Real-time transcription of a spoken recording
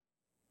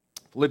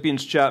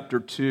Philippians chapter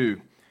 2,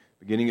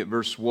 beginning at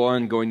verse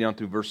 1, going down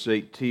through verse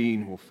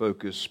 18. We'll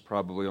focus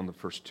probably on the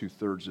first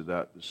two-thirds of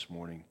that this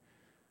morning.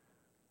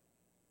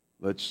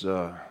 Let's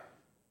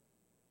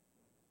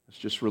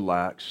just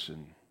relax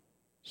and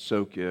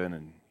soak in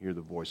and hear the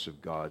voice of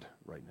God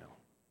right now.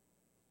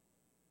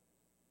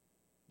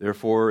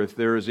 Therefore, if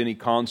there is any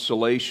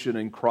consolation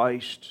in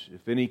Christ,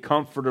 if any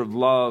comfort of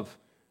love,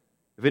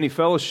 if any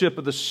fellowship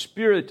of the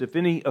Spirit, if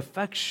any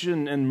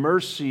affection and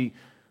mercy,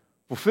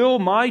 fulfill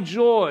my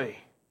joy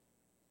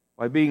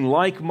by being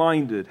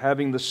like-minded,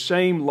 having the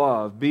same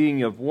love,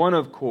 being of one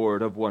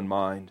accord, of one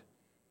mind.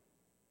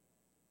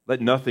 Let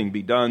nothing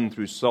be done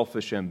through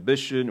selfish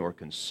ambition or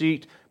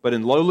conceit, but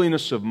in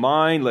lowliness of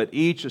mind let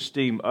each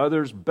esteem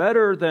others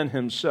better than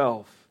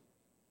himself.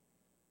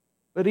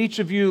 Let each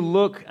of you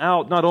look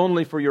out not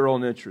only for your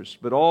own interest,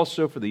 but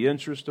also for the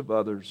interest of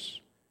others.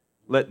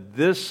 Let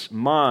this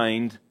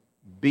mind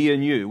be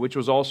in you, which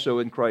was also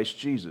in Christ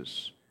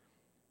Jesus,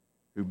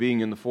 who being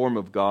in the form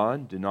of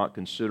God, did not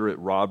consider it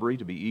robbery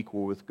to be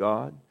equal with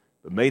God,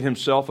 but made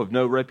himself of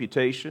no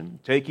reputation,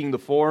 taking the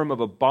form of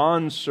a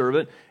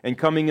bondservant, and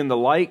coming in the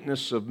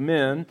likeness of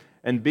men,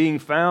 and being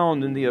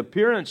found in the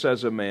appearance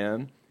as a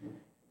man,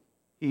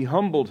 he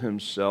humbled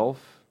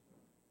himself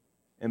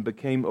and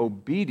became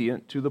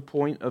obedient to the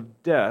point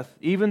of death,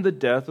 even the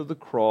death of the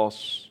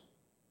cross.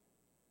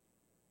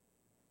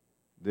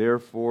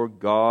 Therefore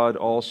God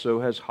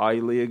also has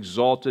highly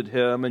exalted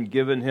him and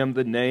given him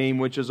the name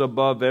which is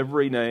above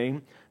every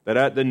name, that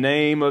at the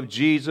name of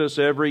Jesus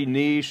every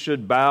knee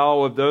should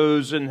bow, of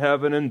those in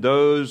heaven and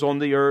those on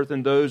the earth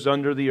and those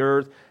under the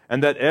earth,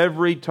 and that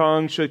every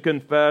tongue should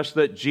confess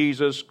that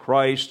Jesus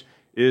Christ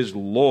is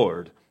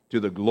Lord, to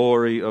the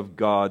glory of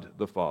God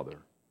the Father.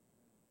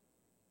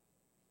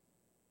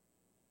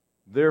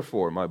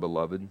 Therefore, my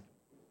beloved,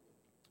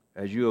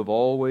 as you have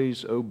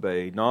always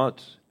obeyed,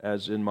 not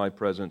as in my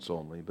presence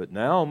only, but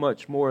now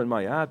much more in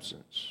my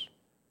absence,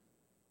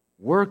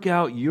 work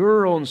out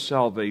your own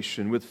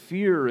salvation with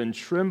fear and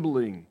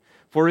trembling,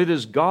 for it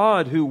is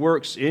God who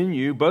works in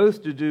you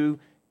both to do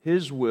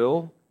His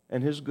will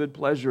and His good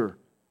pleasure.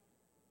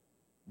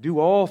 Do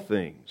all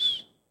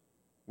things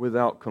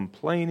without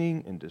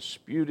complaining and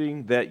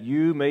disputing, that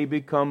you may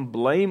become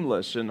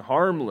blameless and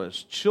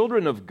harmless,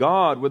 children of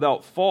God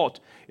without fault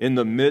in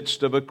the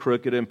midst of a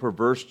crooked and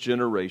perverse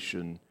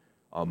generation,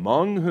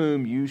 among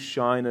whom you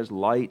shine as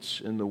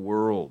lights in the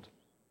world,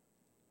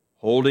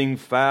 holding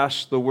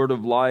fast the word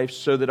of life,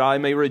 so that I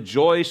may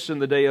rejoice in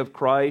the day of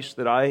Christ,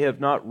 that I have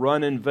not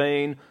run in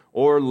vain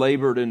or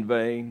labored in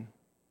vain.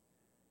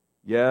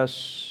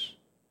 Yes,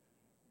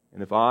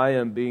 and if I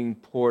am being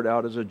poured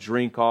out as a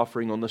drink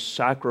offering on the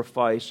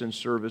sacrifice and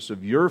service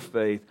of your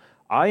faith,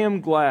 I am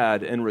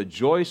glad and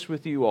rejoice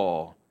with you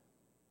all.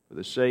 For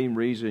the same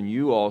reason,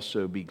 you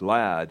also be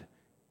glad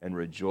and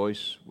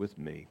rejoice with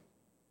me.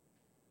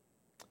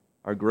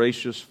 Our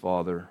gracious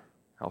Father,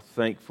 how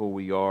thankful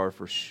we are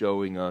for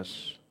showing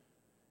us,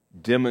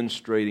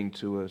 demonstrating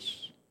to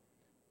us,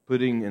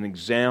 putting an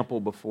example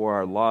before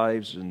our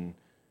lives and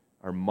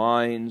our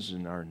minds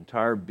and our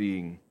entire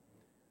being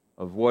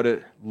of what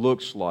it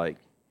looks like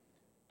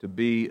to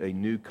be a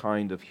new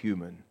kind of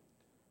human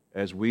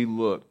as we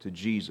look to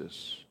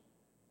Jesus,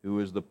 who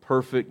is the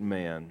perfect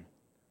man,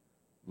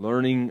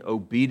 learning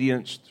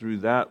obedience through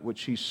that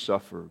which He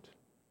suffered,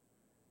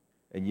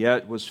 and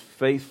yet was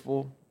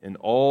faithful in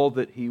all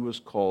that He was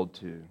called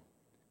to,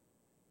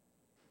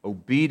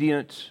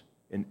 obedient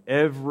in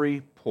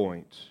every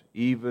point,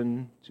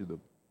 even to the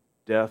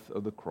death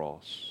of the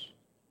cross,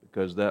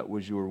 because that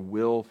was your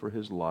will for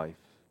His life.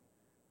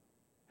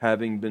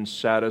 Having been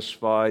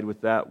satisfied with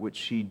that which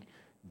He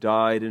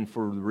died, and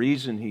for the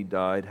reason He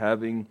died,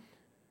 having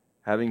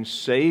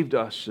saved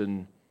us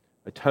and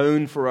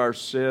atoned for our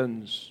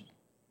sins,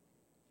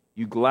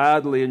 you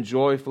gladly and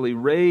joyfully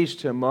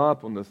raised Him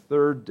up on the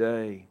third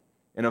day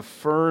and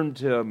affirmed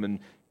Him and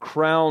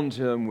crowned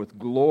Him with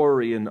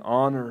glory and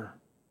honor.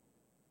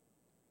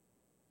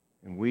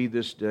 And we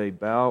this day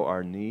bow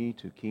our knee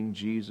to King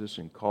Jesus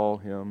and call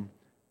Him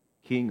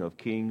King of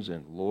kings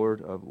and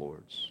Lord of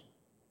lords.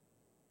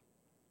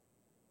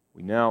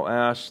 We now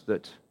ask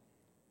that,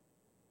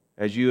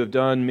 as you have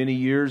done many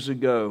years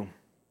ago,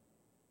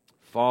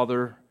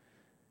 Father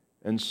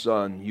and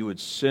Son, you would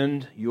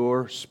send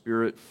your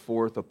Spirit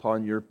forth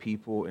upon your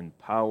people in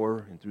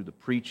power and through the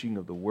preaching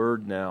of the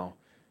Word now,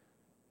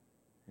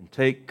 and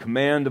take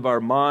command of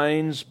our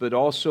minds, but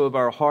also of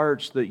our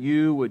hearts, that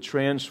you would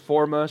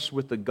transform us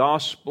with the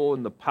gospel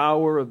and the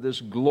power of this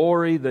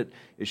glory that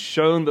is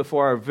shown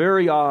before our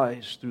very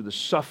eyes through the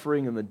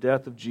suffering and the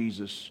death of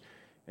Jesus,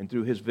 and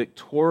through His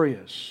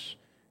victorious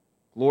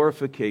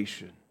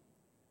glorification.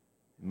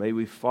 May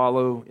we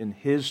follow in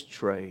His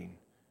train.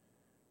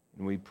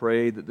 And we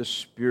pray that the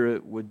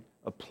Spirit would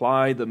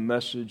apply the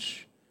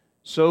message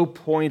so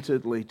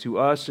pointedly to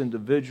us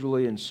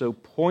individually and so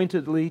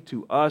pointedly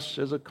to us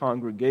as a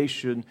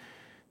congregation,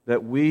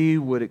 that we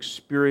would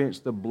experience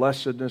the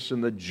blessedness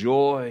and the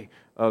joy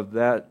of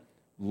that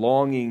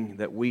longing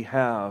that we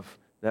have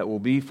that will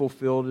be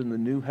fulfilled in the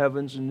new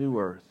heavens and new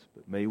earth.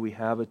 But May we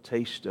have a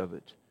taste of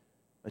it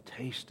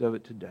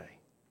today.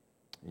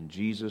 In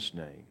Jesus'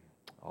 name,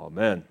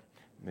 amen.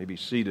 You may be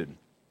seated.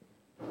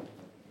 I'm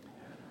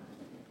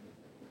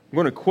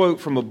going to quote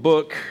from a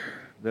book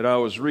that I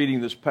was reading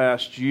this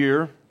past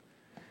year.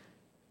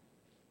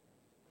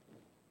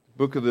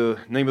 The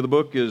name of the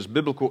book is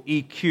Biblical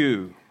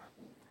EQ,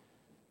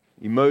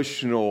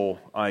 emotional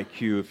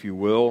IQ, if you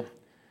will.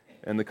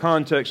 And the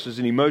context is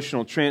an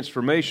emotional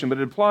transformation, but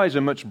it applies in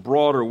a much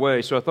broader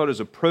way, so I thought it was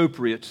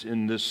appropriate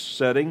in this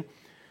setting.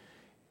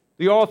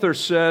 The author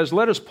says,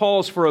 let us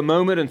pause for a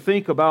moment and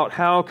think about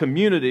how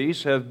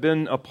communities have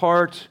been a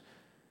part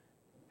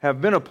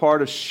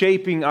of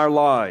shaping our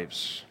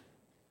lives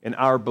and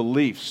our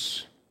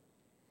beliefs.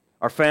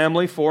 Our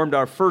family formed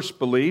our first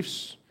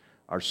beliefs.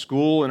 Our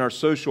school and our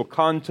social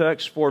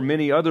context formed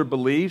many other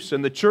beliefs,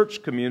 and the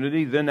church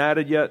community then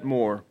added yet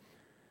more.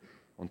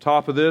 On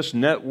top of this,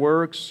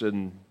 networks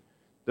and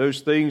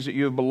those things that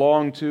you have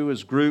belonged to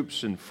as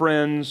groups and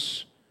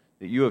friends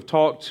that you have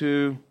talked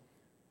to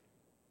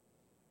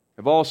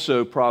have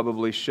also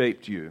probably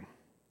shaped you.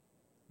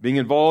 Being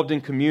involved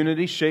in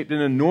community shaped an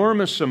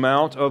enormous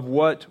amount of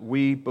what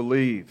we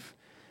believe.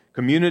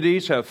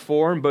 Communities have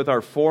formed both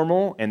our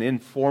formal and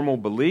informal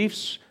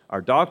beliefs, our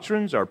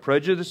doctrines, our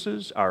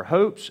prejudices, our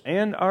hopes,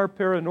 and our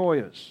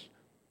paranoias.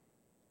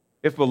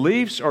 If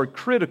beliefs are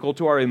critical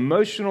to our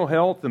emotional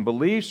health and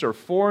beliefs are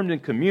formed in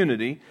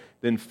community,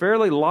 then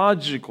fairly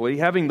logically,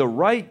 having the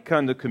right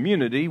kind of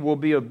community will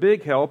be a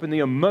big help in the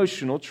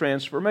emotional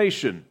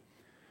transformation.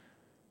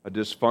 A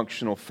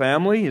dysfunctional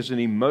family is an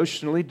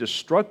emotionally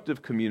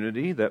destructive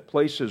community that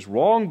places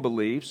wrong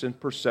beliefs and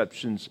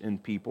perceptions in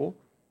people.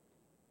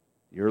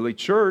 The early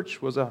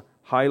church was a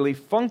highly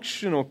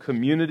functional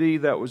community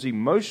that was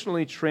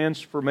emotionally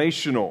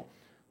transformational,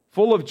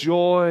 full of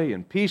joy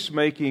and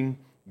peacemaking,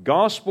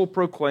 gospel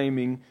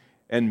proclaiming,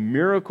 and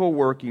miracle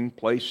working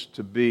place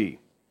to be.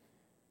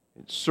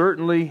 It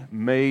certainly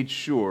made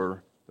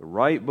sure the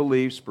right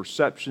beliefs,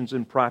 perceptions,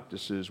 and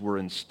practices were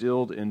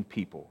instilled in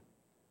people.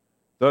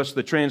 Thus,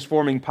 the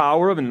transforming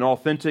power of an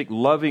authentic,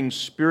 loving,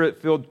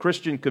 Spirit-filled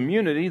Christian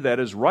community that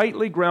is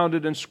rightly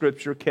grounded in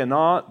Scripture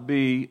cannot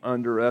be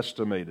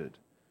underestimated.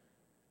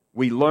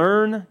 We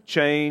learn,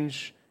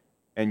 change,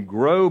 and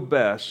grow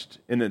best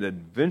in an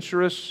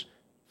adventurous,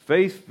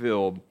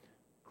 faith-filled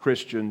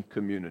Christian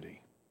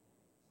community.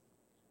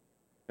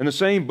 In the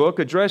same book,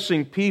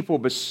 addressing people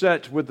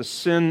beset with the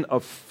sin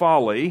of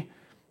folly,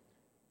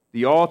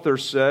 the author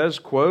says,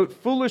 quote,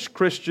 foolish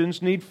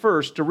Christians need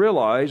first to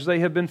realize they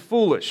have been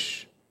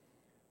foolish.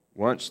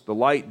 Once that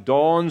light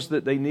dawns,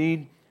 they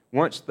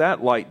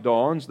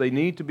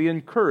need to be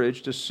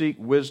encouraged to seek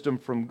wisdom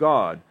from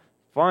God.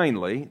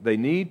 Finally, they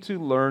need to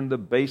learn the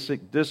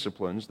basic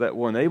disciplines that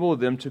will enable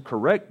them to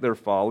correct their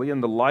folly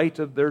in the light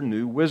of their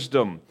new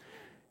wisdom.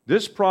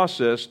 This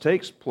process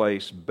takes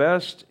place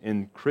best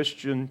in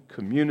Christian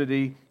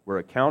community where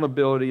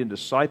accountability and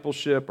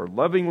discipleship are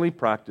lovingly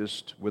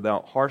practiced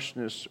without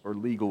harshness or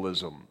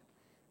legalism.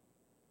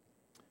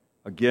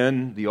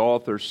 Again, the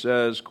author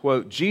says,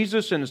 quote,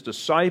 Jesus and his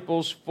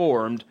disciples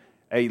formed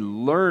a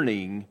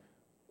learning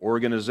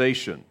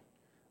organization,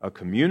 a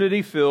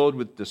community filled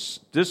with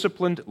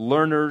disciplined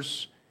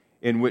learners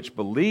in which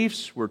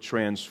beliefs were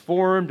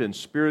transformed and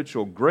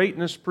spiritual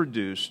greatness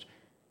produced.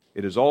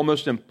 It is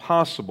almost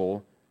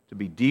impossible to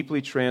be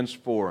deeply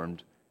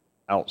transformed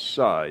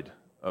outside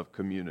of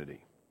community.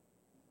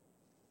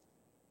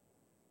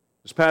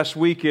 This past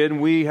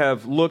weekend, we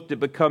have looked at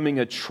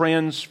becoming a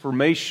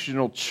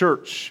transformational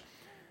church.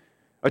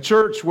 A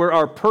church where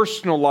our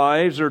personal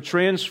lives are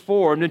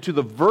transformed into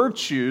the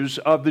virtues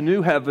of the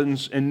new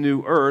heavens and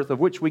new earth, of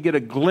which we get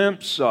a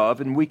glimpse of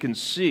and we can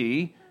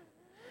see.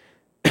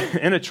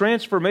 And a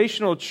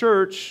transformational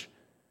church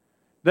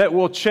that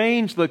will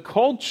change the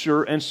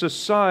culture and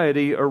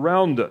society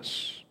around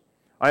us.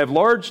 I have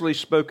largely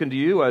spoken to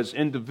you as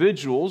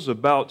individuals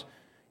about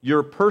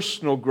your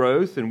personal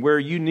growth and where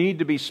you need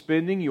to be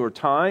spending your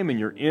time and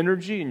your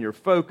energy and your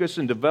focus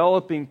in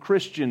developing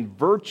Christian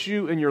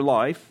virtue in your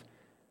life.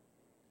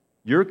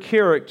 Your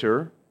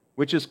character,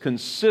 which is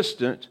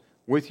consistent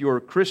with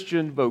your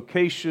Christian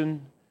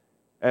vocation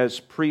as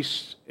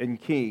priests and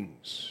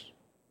kings.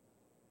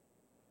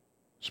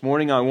 This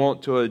morning I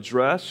want to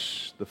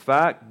address the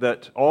fact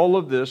that all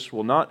of this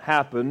will not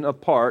happen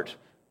apart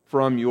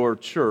from your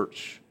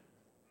church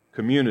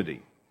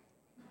community.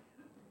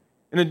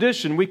 In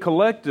addition, we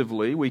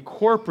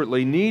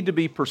corporately need to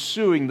be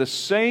pursuing the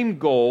same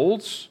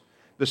goals,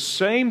 the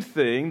same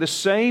thing, the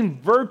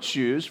same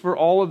virtues for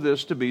all of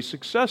this to be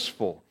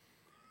successful.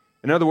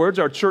 In other words,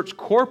 our church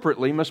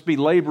corporately must be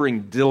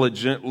laboring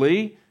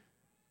diligently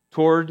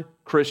toward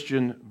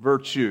Christian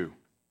virtue.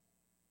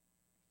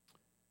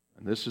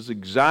 And this is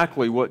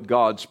exactly what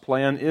God's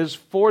plan is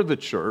for the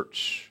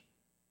church.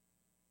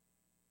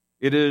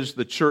 It is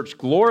the church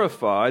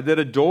glorified that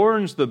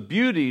adorns the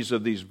beauties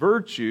of these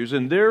virtues,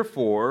 and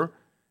therefore,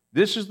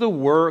 this is the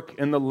work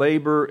and the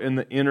labor and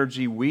the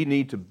energy we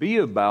need to be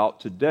about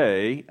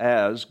today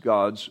as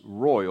God's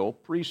royal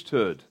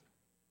priesthood.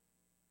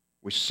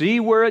 We see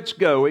where it's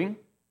going,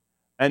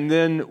 and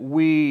then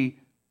we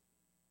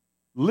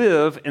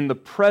live in the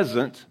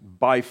present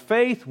by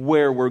faith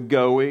where we're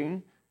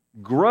going,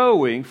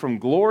 growing from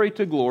glory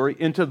to glory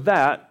into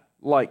that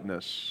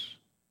likeness.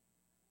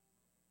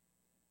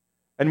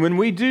 And when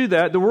we do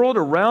that, the world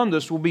around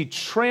us will be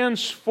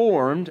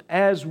transformed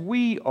as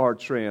we are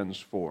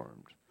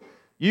transformed.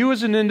 You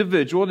as an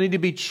individual need to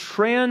be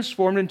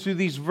transformed into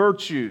these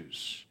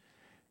virtues.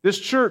 This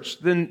church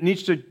then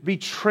needs to be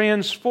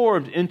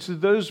transformed into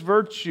those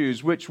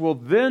virtues, which will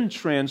then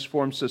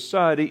transform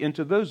society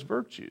into those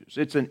virtues.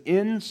 It's an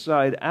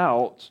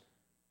inside-out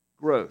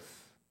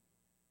growth.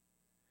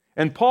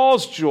 And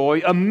Paul's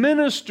joy, a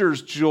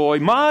minister's joy,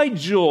 my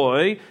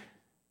joy,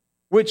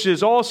 which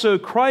is also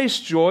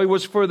Christ's joy,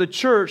 was for the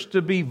church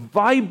to be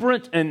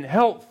vibrant and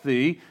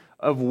healthy,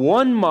 of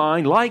one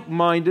mind,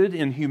 like-minded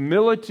in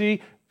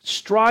humility,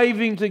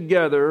 striving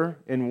together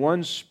in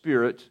one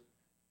spirit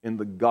in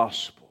the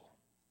gospel.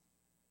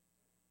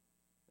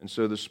 And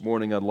so this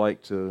morning I'd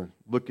like to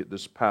look at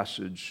this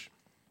passage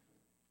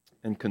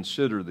and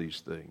consider these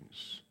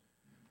things.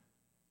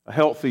 A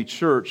healthy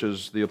church,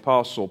 as the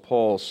Apostle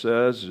Paul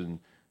says in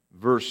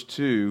verse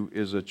 2,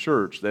 is a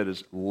church that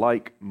is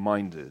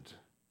like-minded.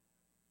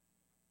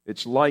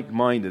 It's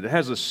like-minded. It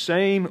has the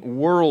same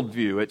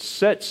worldview. It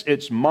sets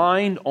its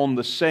mind on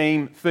the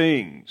same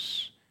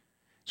things.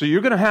 So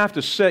you're going to have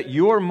to set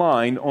your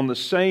mind on the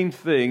same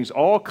things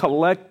all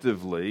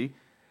collectively,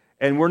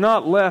 and we're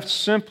not left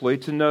simply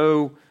to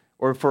know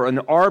or for an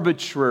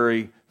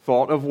arbitrary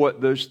thought of what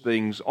those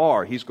things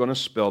are. He's going to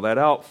spell that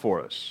out for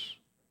us.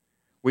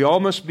 We all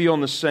must be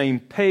on the same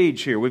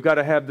page here. We've got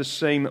to have the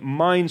same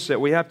mindset.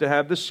 We have to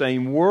have the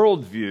same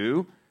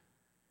worldview,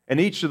 and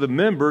each of the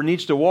member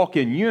needs to walk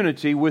in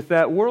unity with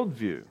that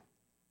worldview.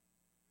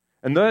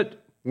 And that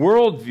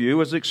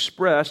worldview is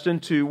expressed in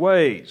two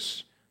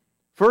ways.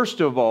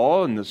 First of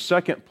all, in the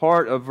second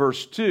part of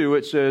verse 2,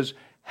 it says,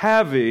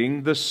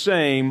 having the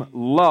same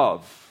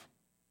love.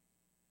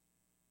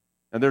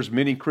 And there's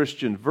many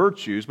Christian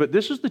virtues, but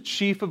this is the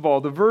chief of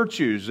all the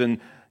virtues. And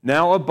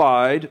now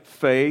abide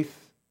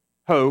faith,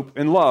 hope,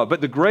 and love. But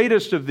the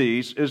greatest of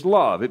these is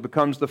love. It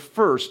becomes the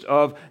first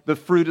of the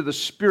fruit of the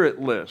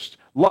Spirit list.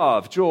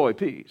 Love, joy,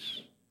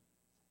 peace.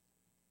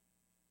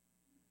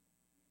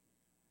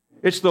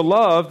 It's the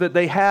love that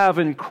they have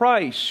in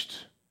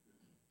Christ.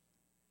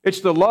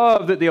 It's the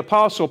love that the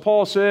Apostle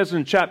Paul says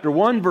in chapter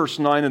 1, verse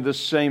 9 of this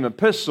same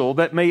epistle,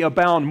 that may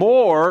abound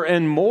more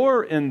and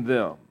more in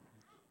them.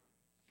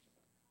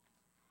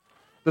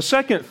 The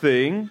second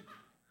thing,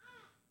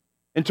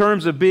 in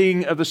terms of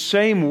being of the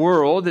same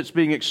world that's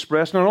being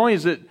expressed, not only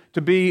is it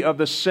to be of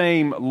the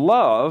same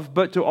love,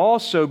 but to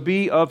also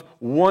be of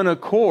one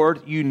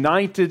accord,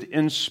 united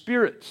in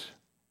spirit.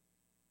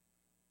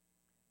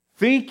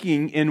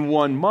 Thinking in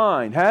one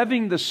mind,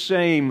 having the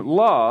same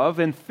love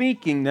and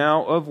thinking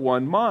now of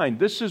one mind.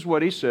 This is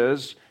what he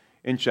says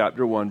in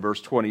chapter 1,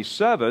 verse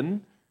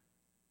 27.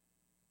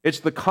 It's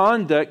the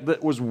conduct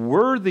that was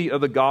worthy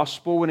of the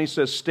gospel when he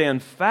says,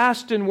 stand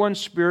fast in one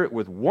spirit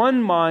with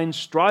one mind,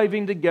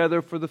 striving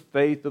together for the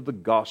faith of the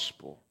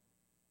gospel.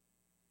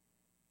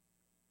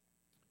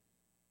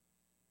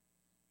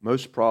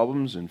 Most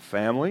problems in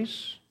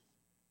families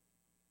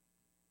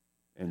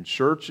and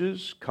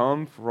churches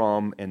come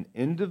from an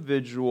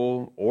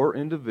individual or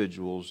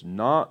individuals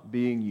not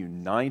being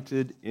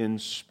united in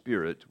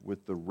spirit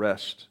with the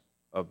rest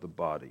of the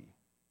body.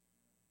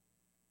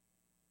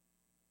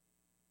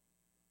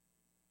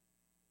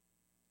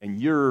 And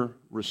you're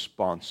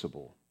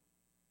responsible.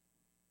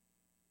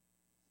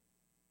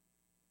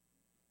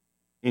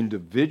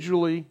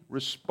 Individually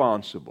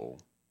responsible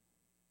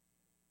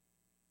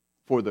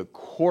for the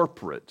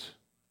corporate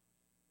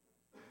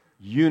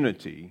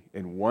unity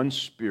in one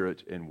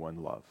spirit and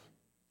one love.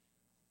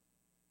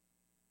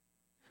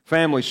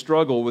 Families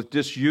struggle with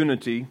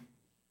disunity.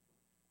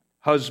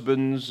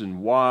 Husbands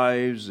and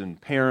wives and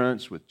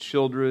parents with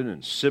children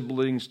and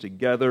siblings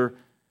together,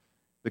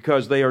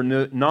 because they are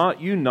not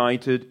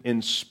united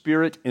in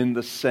spirit in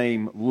the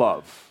same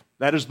love.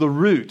 That is the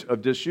root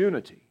of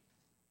disunity.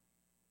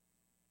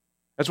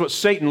 That's what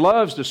Satan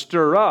loves to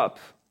stir up.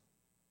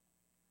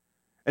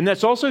 And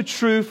that's also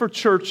true for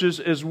churches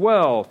as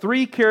well.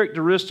 Three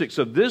characteristics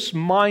of this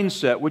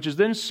mindset, which is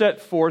then set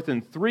forth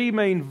in three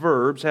main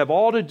verbs, have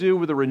all to do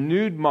with a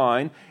renewed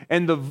mind.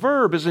 And the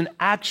verb is an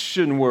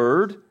action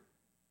word.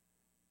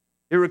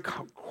 It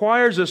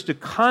requires us to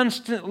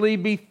constantly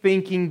be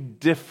thinking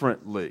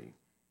differently.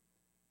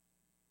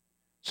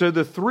 So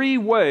the three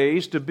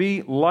ways to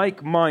be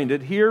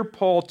like-minded, here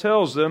Paul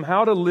tells them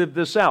how to live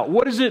this out.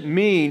 What does it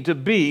mean to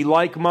be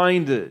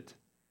like-minded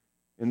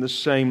in the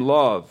same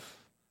love?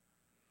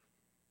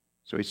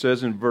 So he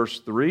says in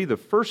verse 3, the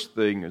first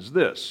thing is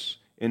this: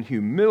 in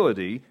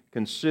humility,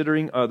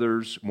 considering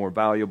others more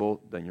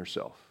valuable than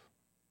yourself.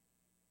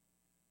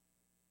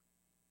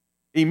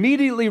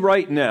 Immediately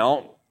right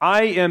now,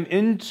 I am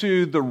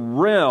into the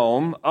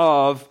realm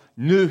of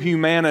new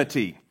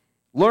humanity.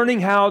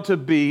 Learning how to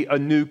be a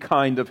new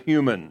kind of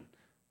human.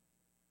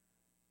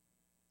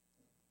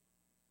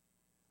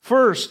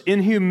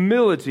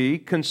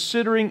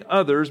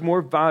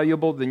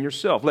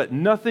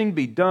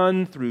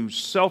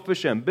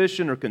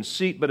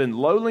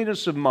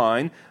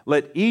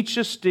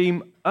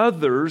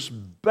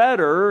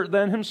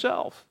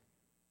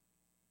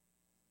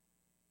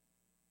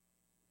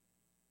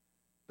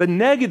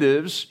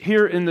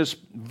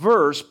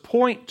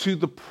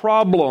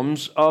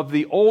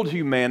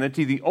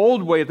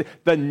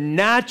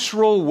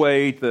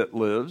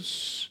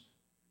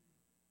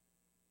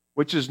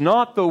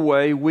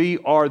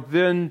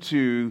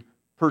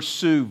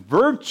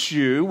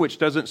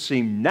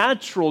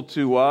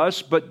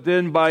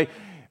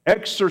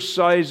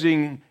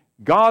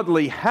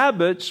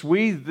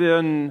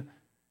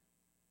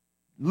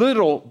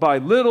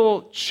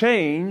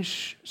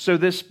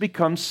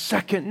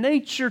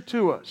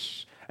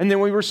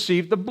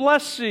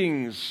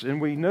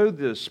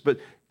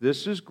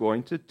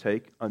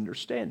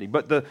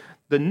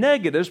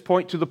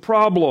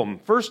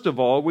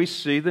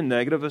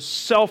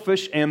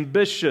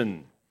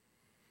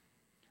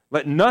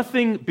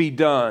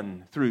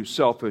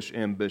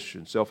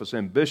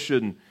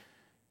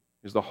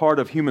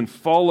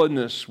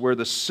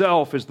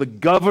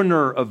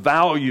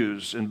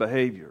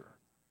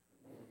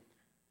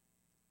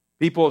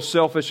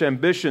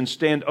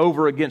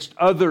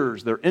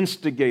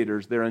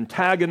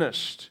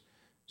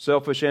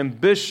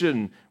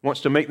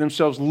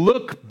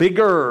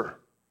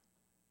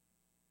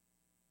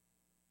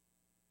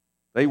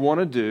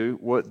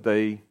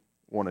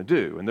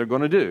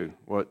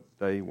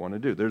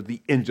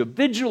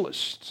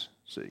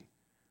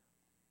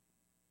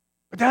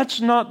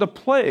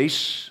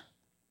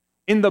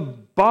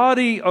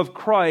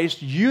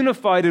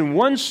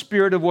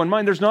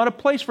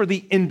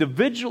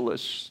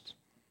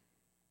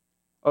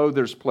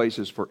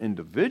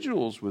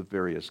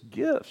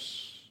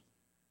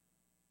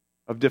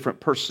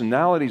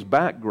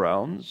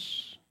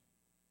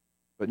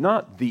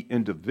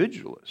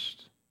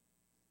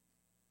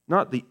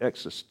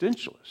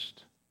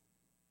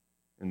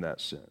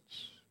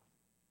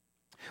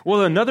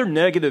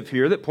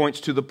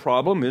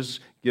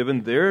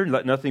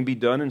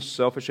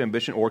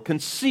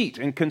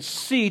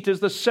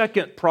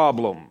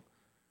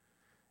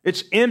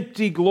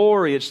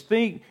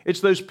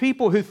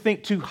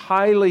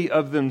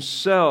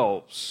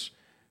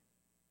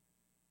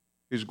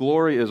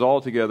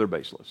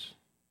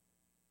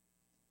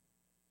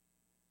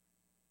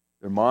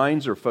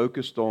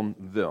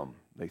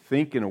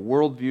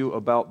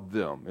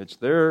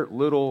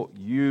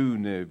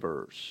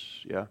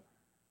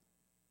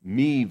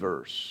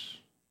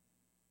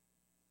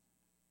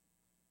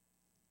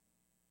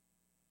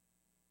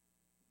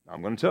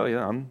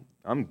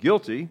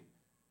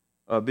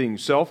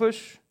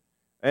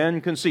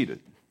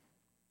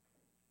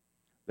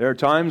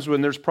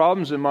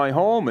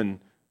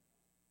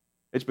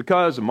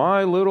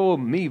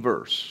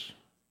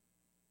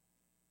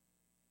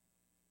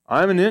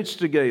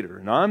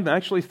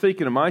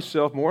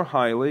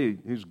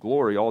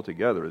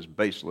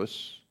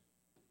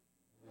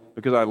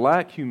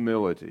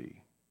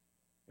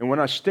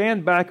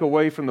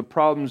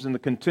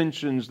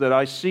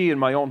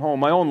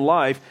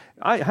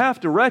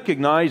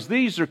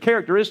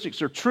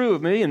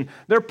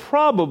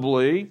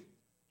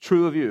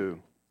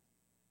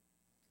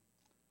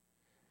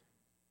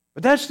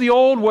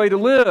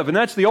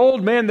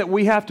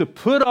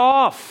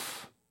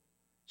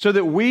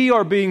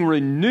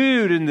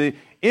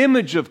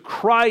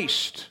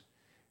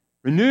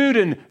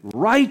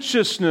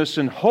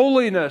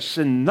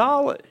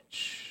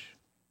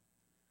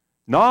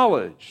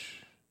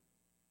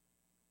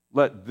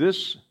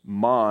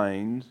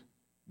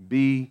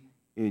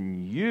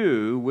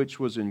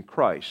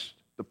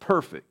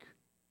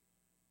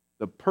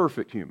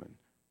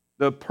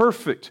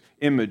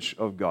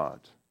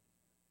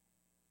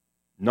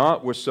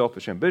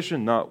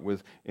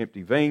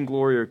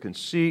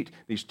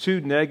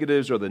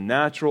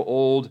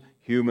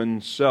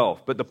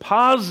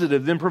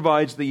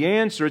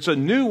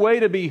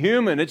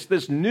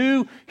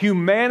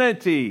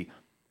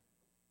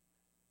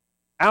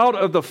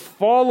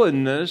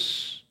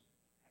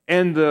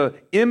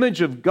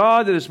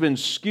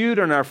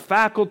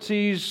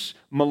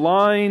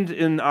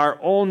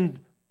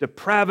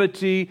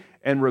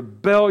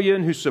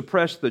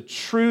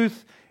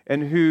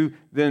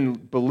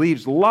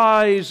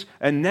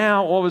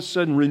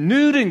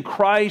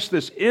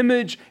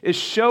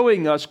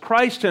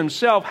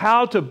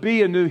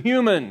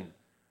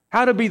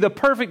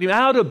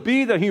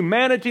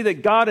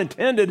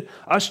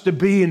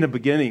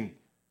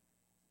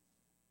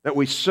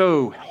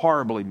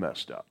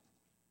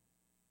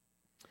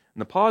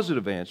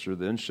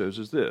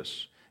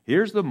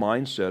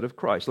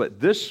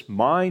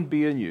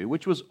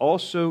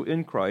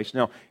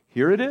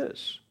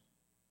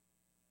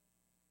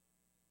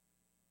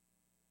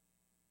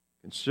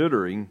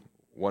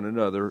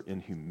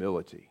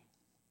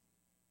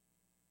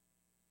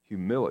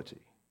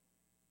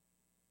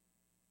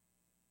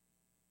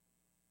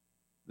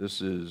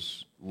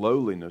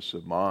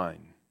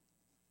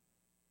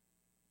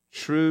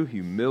 True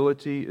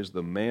humility is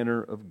the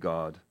manner of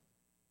God.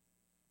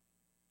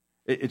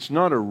 It's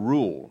not a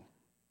rule,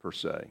 per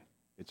se.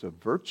 It's a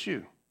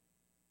virtue.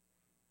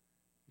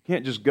 You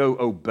can't just go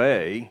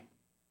obey,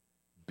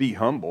 be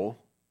humble.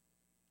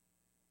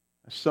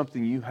 That's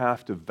something you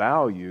have to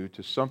value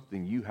to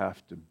something you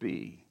have to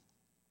be.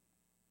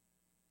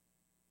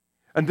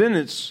 And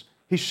then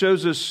he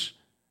shows us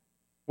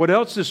what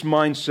else this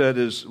mindset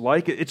is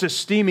like. It's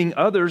esteeming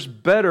others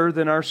better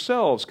than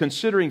ourselves,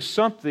 considering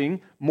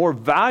something more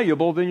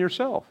valuable than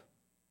yourself.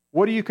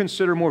 What do you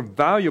consider more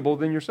valuable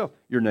than yourself?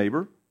 Your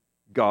neighbor,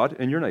 God,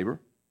 and your neighbor.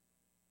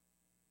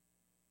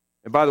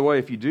 And by the way,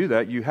 if you do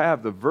that, you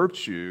have the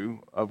virtue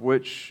of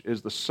which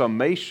is the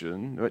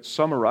summation, which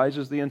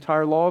summarizes the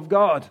entire law of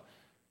God.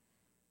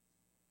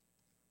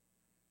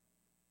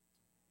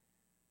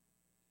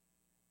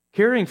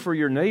 Caring for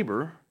your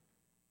neighbor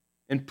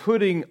and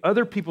putting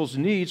other people's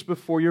needs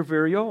before your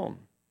very own.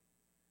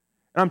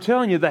 And I'm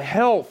telling you, the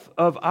health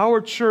of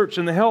our church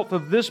and the health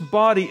of this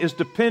body is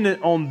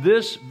dependent on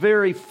this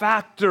very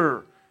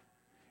factor.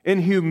 In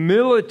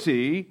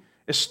humility,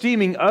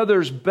 esteeming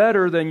others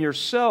better than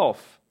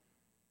yourself.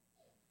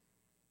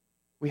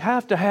 We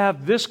have to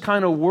have this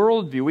kind of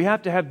worldview. We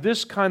have to have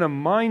this kind of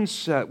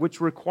mindset,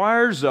 which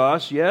requires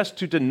us, yes,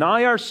 to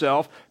deny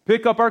ourselves,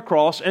 pick up our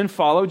cross, and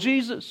follow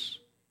Jesus.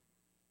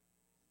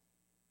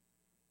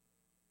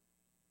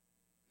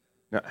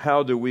 Now,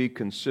 how do we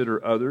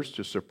consider others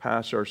to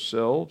surpass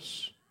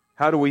ourselves?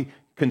 How do we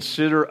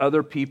consider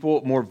other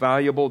people more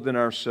valuable than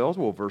ourselves?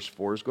 Well, verse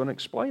 4 is going to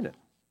explain it.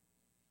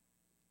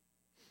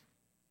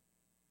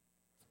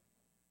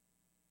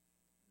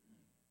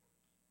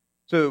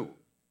 So,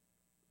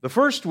 the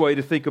first way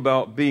to think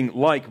about being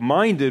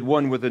like-minded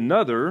one with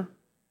another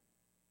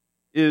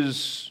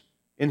is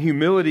in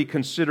humility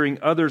considering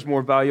others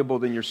more valuable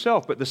than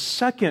yourself. But the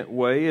second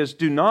way is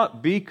do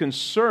not be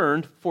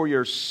concerned for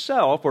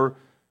yourself or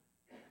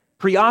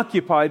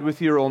preoccupied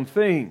with your own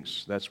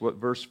things. That's what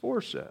verse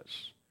 4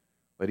 says.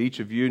 Let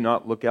each of you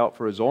not look out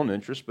for his own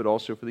interest, but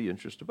also for the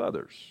interest of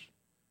others.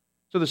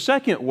 So the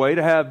second way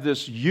to have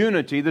this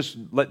unity,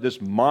 let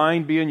this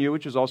mind be in you,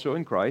 which is also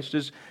in Christ,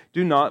 is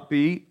do not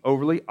be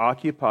overly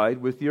occupied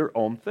with your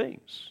own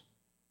things.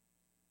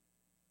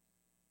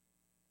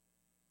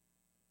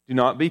 Do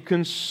not be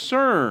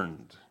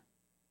concerned.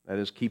 That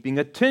is, keeping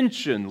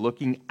attention,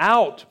 looking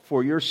out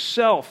for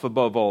yourself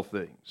above all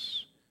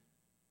things.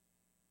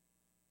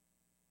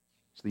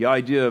 It's the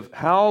idea of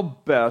how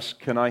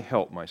best can I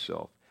help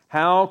myself?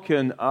 How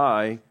can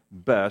I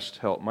best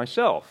help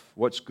myself?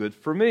 What's good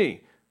for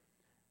me?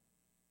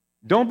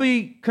 Don't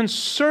be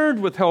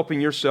concerned with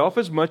helping yourself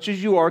as much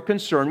as you are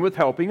concerned with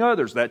helping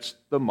others. That's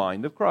the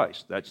mind of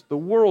Christ. That's the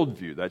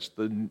worldview. That's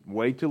the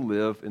way to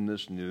live in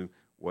this new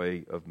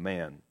way of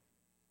man.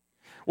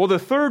 Well, the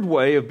third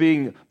way of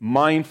being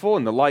mindful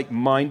and the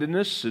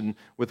like-mindedness and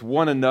with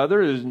one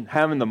another and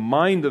having the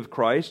mind of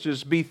Christ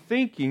is be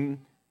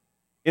thinking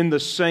in the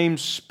same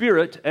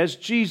spirit as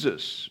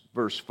Jesus.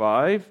 Verse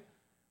 5.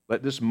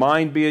 Let this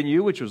mind be in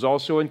you, which was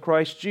also in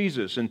Christ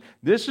Jesus. And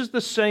this is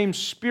the same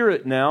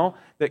spirit now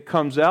that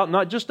comes out,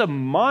 not just a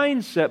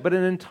mindset, but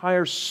an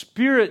entire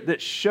spirit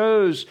that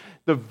shows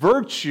the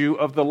virtue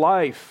of the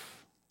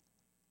life.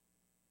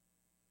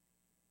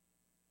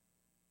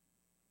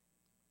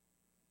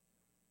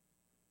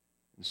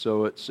 And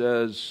so it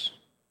says,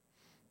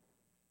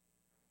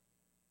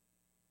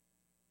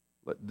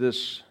 let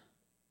this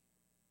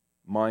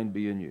mind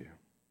be in you.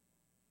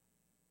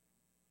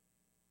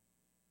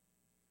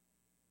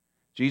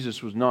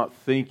 Jesus was not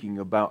thinking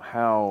about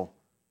how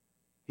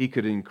he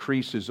could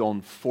increase his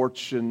own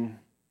fortune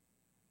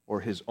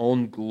or his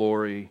own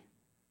glory,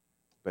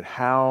 but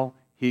how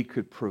he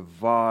could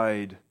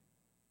provide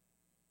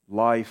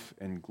life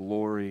and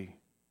glory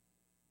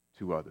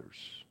to others.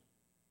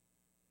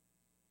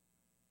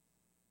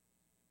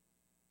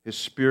 His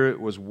spirit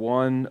was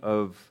one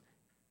of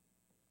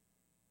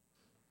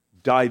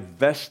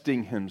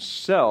divesting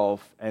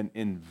himself and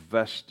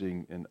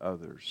investing in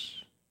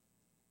others.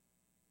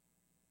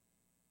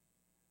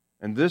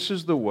 And this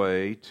is the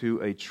way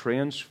to a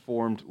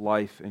transformed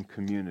life and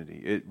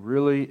community. It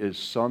really is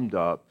summed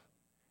up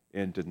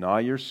in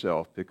deny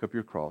yourself, pick up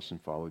your cross,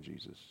 and follow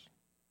Jesus.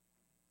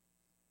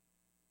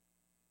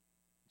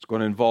 It's going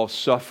to involve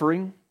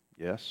suffering,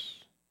 yes.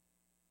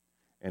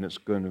 And it's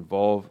going to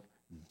involve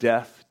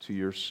death to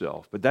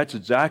yourself. But that's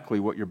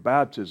exactly what your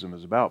baptism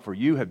is about. For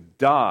you have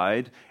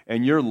died,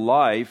 and your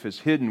life is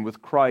hidden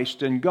with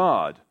Christ in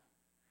God.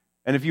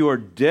 And if you are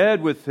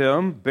dead with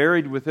Him,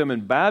 buried with Him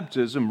in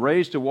baptism,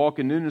 raised to walk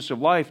in newness of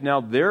life, now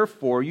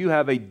therefore you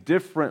have a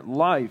different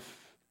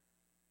life.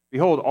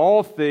 Behold,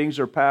 all things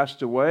are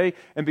passed away,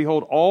 and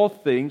behold, all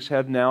things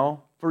have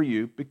now for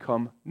you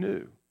become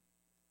new.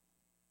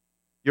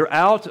 You're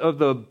out of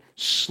the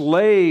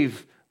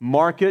slave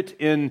market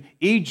in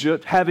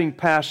Egypt, having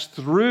passed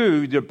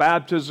through the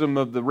baptism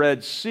of the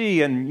Red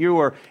Sea, and you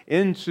are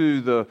into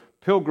the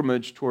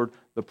pilgrimage toward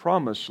the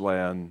Promised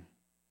Land,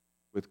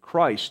 with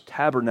Christ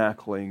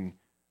tabernacling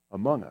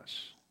among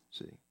us.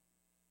 See?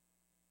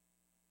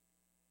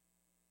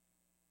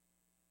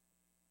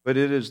 but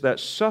it is that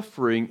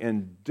suffering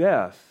and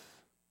death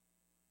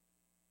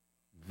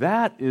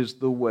that is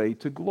the way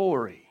to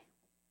glory.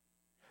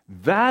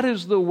 That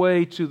is the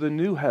way to the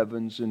new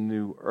heavens and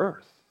new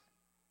earth.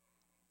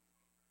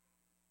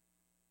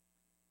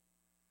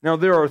 Now,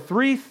 there are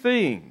three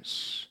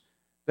things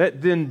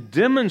that then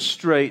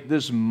demonstrate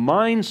this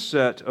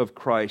mindset of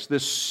Christ,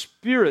 this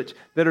spirit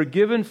that are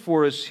given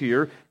for us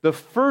here, the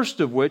first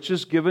of which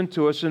is given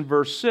to us in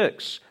verse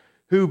 6,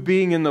 who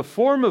being in the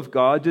form of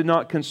God did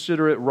not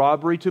consider it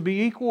robbery to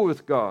be equal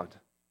with God.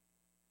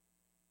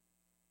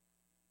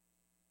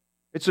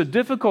 It's a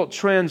difficult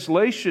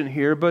translation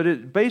here, but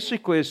it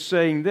basically is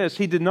saying this: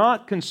 he did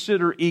not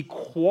consider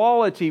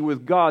equality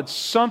with God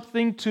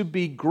something to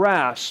be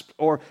grasped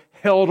or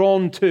held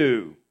on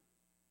to.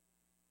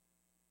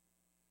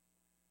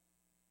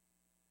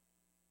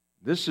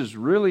 This is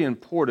really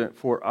important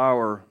for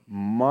our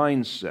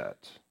mindset,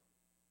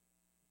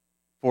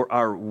 for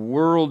our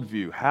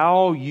worldview,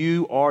 how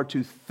you are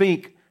to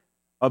think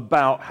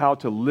about how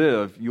to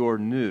live your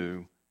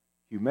new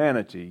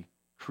humanity,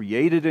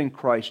 created in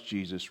Christ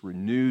Jesus,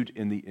 renewed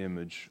in the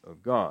image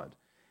of God.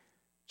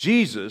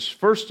 Jesus,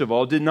 first of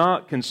all, did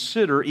not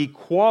consider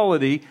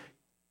equality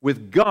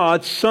with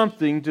God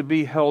something to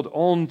be held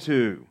on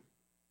to.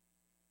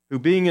 Who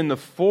being in the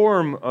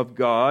form of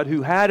God,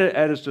 who had it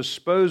at his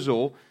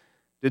disposal,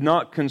 did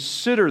not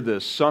consider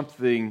this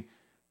something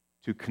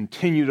to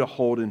continue to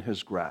hold in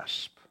his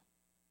grasp.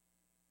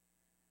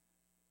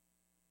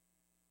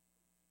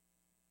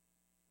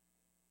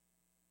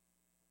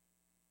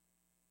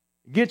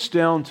 It gets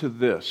down to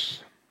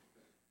this.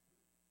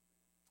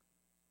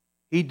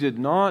 He did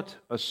not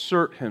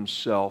assert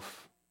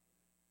himself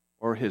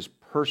or his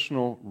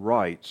personal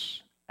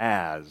rights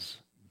as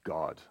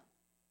God.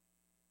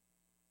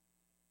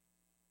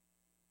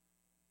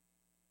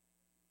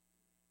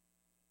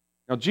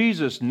 Now,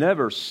 Jesus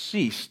never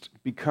ceased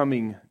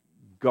becoming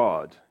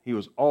God. He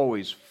was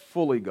always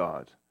fully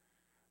God.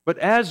 But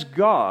as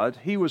God,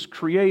 he was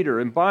creator,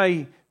 and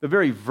by the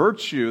very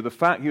virtue, the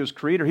fact he was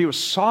creator, he was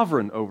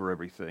sovereign over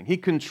everything. He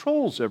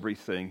controls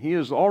everything. He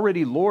is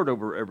already Lord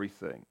over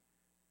everything.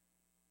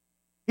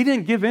 He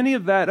didn't give any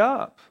of that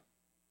up.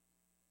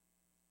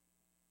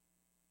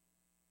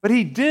 But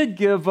he did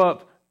give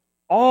up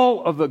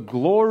all of the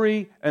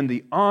glory and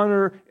the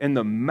honor and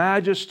the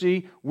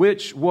majesty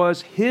which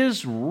was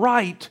his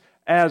right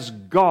as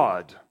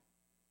God.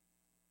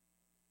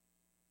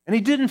 And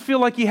he didn't feel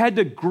like he had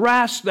to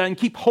grasp that and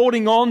keep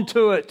holding on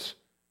to it.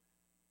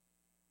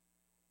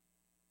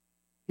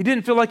 He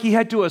didn't feel like he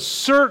had to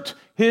assert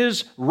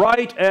his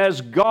right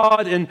as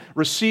God in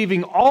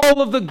receiving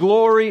all of the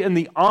glory and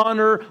the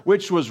honor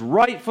which was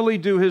rightfully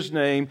due his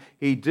name.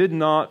 He did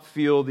not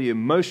feel the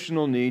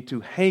emotional need to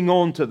hang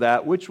on to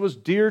that which was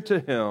dear to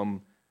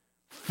him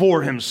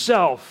for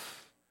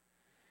himself,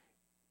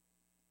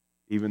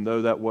 even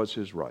though that was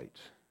his right.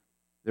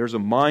 There's a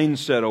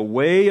mindset, a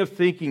way of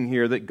thinking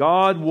here that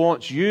God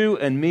wants you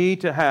and me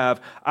to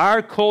have.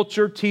 Our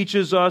culture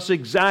teaches us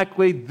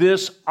exactly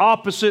this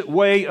opposite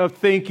way of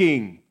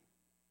thinking.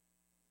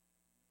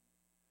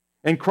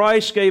 And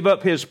Christ gave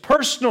up his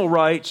personal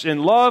rights in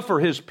love for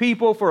his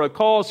people for a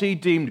cause he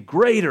deemed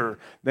greater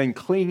than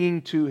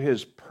clinging to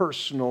his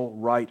personal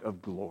right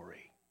of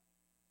glory.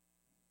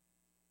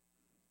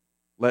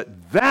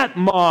 Let that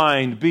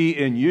mind be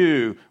in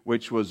you,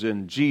 which was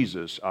in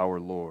Jesus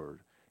our Lord.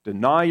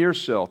 Deny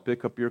yourself,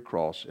 pick up your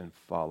cross, and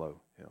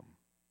follow him.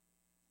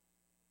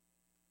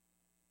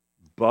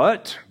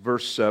 But,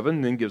 verse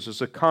 7 then gives us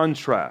a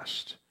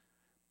contrast.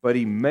 But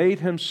he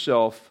made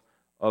himself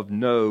of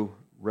no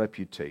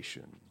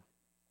reputation.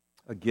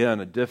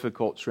 Again, a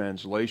difficult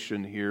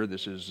translation here.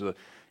 This is a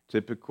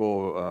typical,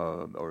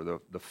 or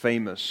the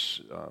famous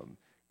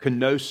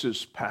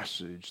kenosis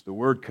passage. The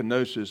word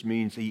kenosis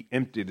means he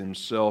emptied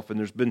himself, and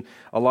there's been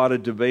a lot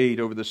of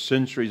debate over the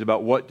centuries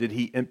about what did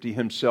he empty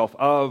himself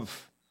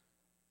of.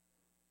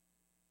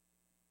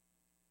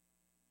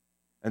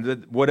 And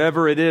that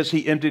whatever it is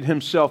he emptied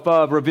himself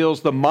of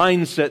reveals the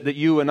mindset that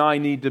you and I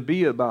need to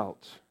be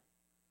about.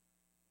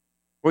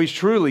 Well, he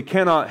truly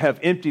cannot have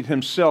emptied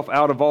himself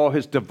out of all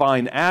his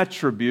divine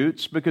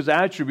attributes, because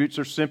attributes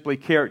are simply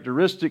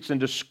characteristics and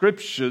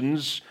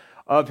descriptions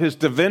of his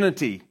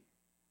divinity.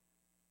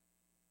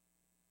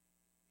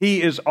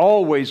 He is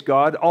always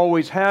God,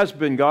 always has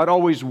been God,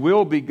 always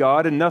will be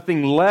God, and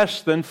nothing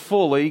less than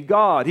fully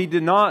God. He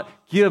did not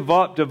give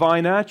up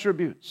divine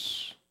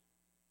attributes.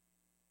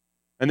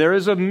 And there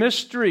is a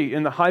mystery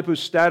in the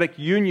hypostatic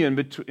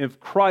union of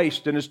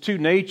Christ and his two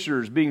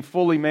natures, being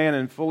fully man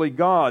and fully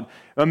God,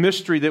 a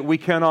mystery that we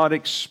cannot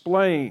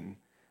explain.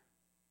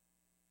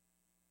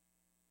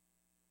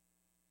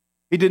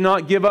 He did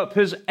not give up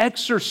his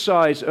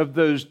exercise of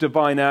those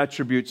divine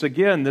attributes.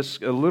 Again, this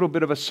a little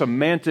bit of a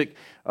semantic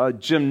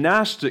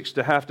gymnastics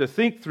to have to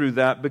think through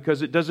that,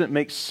 because it doesn't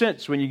make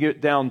sense when you get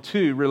down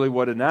to really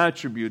what an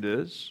attribute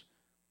is.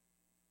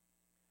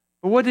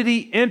 But what did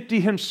He empty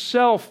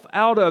Himself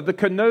out of? The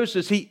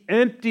kenosis. He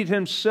emptied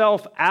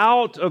Himself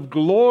out of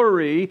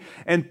glory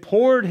and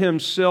poured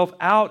Himself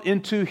out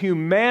into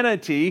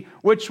humanity,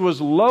 which was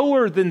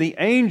lower than the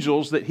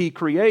angels that He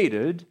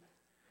created.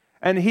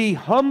 And He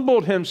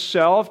humbled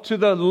Himself to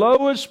the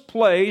lowest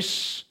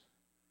place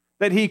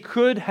that He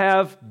could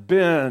have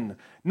been.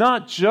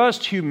 Not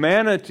just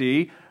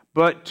humanity,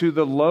 but to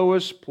the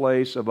lowest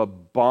place of a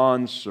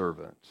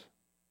bondservant,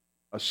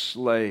 a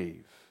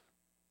slave.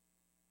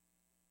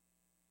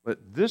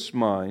 Let this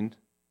mind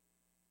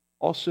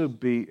also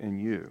be in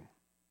you.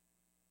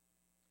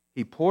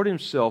 He poured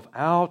Himself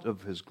out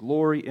of His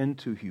glory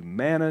into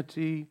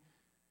humanity.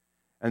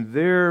 And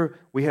there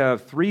we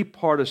have three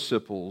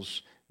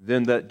participles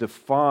then that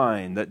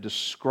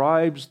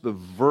describes the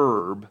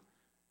verb,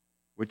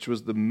 which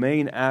was the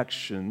main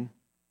action,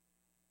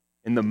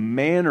 in the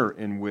manner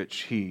in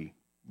which He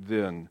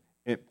then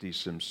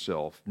empties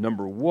Himself.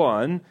 Number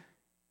one,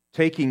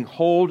 taking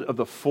hold of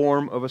the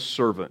form of a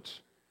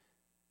servant.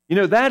 You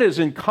know, that is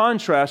in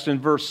contrast in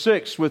verse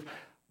 6 with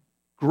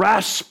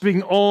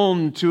grasping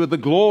on to the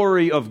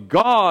glory of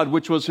God,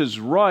 which was His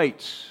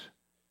right.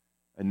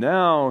 And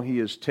now He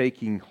is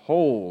taking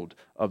hold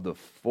of the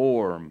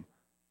form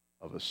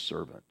of a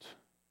servant.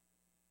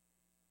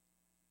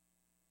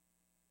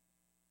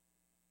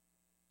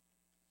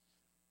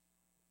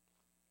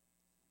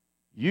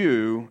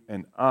 You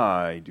and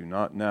I do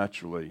not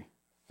naturally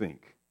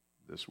think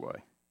this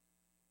way.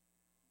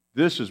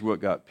 This is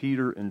what got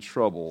Peter in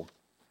trouble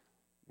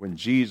when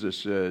Jesus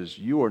says,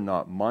 you are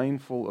not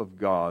mindful of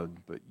God,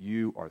 but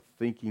you are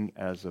thinking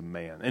as a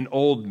man, an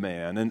old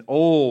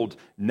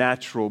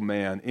natural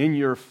man in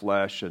your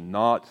flesh, and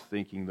not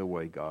thinking the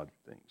way God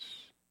thinks.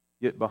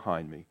 Get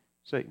behind me,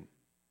 Satan.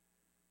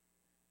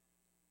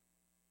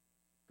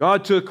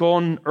 God took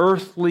on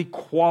earthly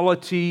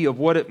quality of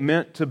what it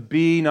meant to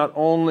be not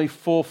only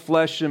full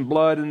flesh and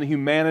blood in the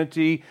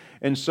humanity,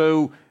 and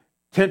so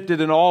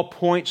tempted in all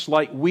points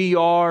like we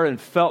are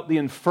and felt the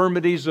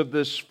infirmities of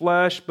this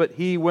flesh, but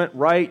He went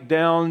right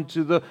down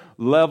to the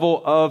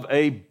level of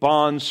a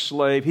bond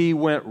slave. He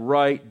went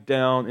right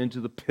down into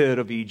the pit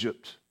of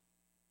Egypt.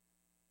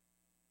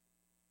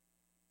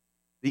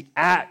 The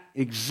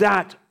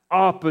exact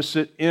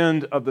opposite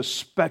end of the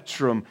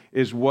spectrum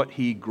is what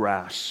He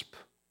grasped.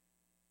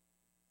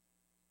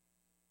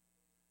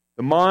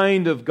 The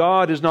mind of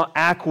God is not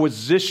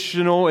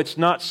acquisitional. It's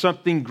not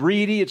something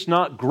greedy. It's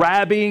not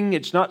grabbing.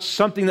 It's not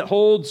something that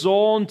holds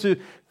on to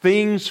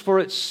things for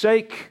its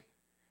sake.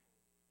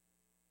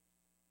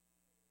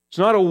 It's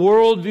not a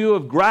worldview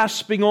of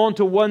grasping on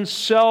to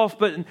oneself,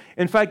 but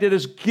in fact it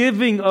is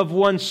giving of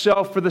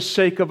oneself for the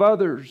sake of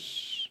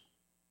others.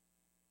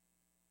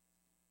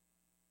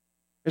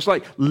 It's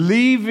like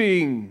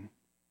leaving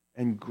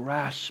and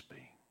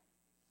grasping.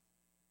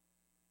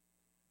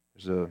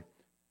 There's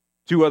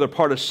two other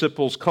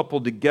participles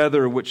coupled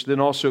together, which then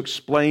also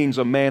explains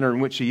a manner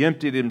in which He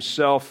emptied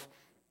Himself.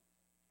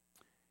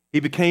 He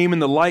became in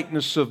the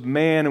likeness of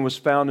man and was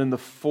found in the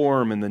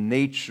form and the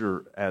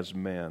nature as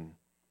man.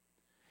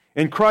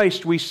 In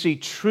Christ we see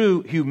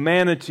true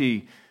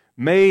humanity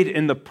made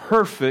in the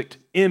perfect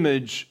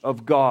image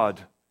of God.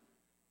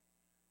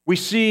 We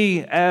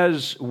see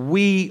as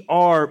we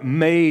are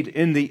made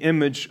in the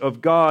image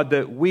of God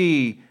that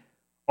we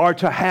are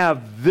to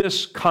have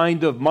this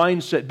kind of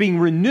mindset, being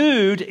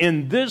renewed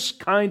in this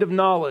kind of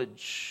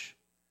knowledge.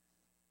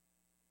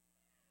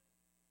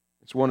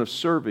 It's one of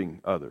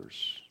serving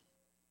others,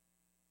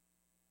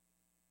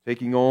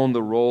 taking on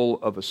the role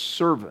of a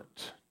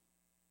servant.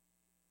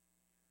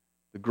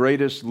 The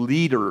greatest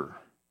leader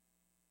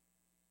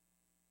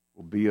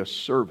will be a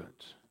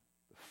servant.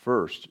 The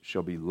first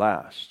shall be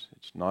last.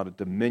 It's not a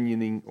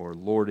dominioning or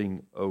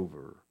lording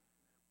over,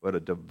 but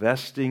a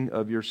divesting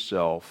of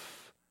yourself,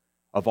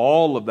 of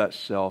all of that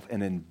self,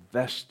 and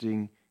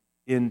investing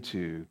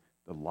into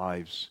the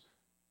lives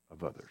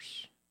of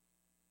others.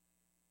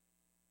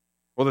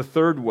 Well, the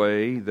third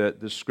way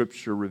that this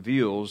Scripture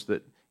reveals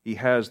that He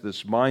has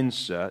this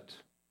mindset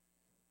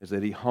is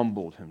that He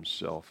humbled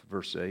Himself.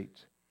 Verse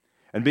 8.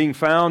 And being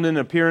found in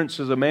appearance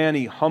as a man,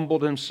 He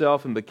humbled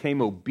Himself and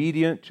became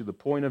obedient to the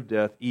point of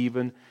death,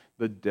 even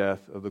the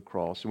death of the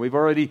cross. And we've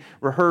already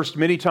rehearsed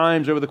many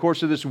times over the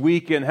course of this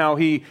weekend how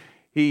He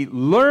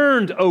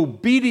learned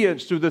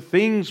obedience through the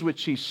things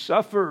which He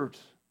suffered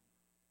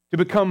to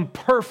become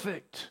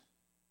perfect.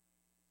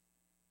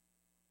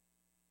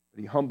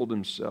 But He humbled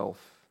Himself,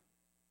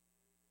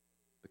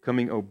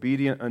 becoming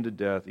obedient unto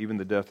death, even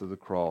the death of the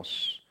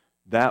cross,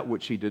 that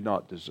which He did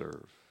not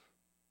deserve.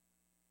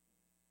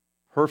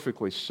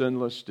 Perfectly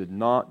sinless, did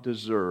not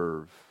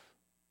deserve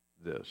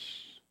this.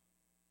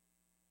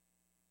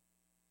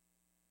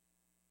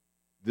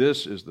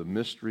 This is the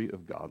mystery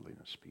of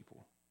godliness,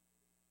 people.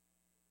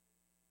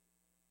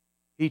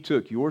 He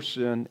took your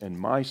sin and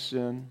my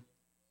sin.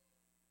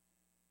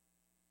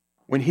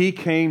 When He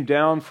came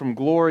down from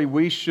glory,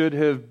 we should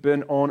have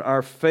been on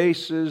our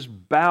faces,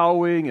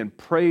 bowing and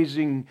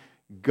praising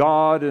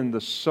God and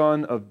the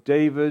Son of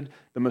David.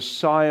 The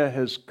Messiah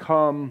has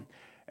come,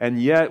 And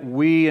yet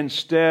we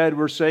instead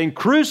were saying,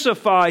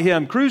 crucify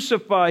Him,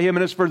 crucify Him.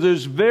 And it's for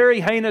those very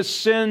heinous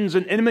sins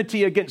and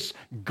enmity against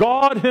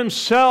God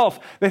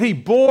Himself that He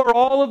bore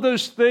all of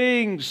those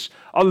things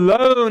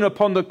alone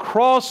upon the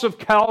cross of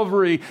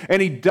Calvary.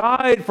 And He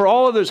died for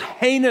all of those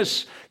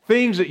heinous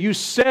things that you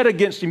said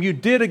against Him, you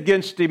did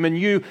against Him, and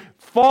you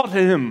fought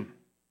Him.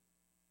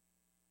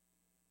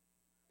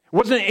 It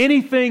wasn't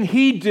anything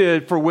He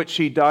did for which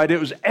He died. It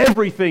was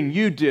everything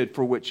you did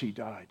for which He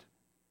died.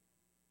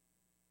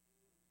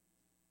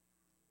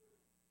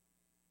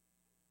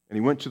 And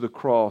He went to the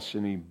cross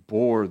and He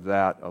bore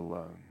that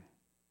alone.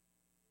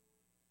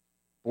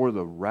 Bore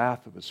the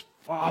wrath of His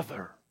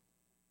Father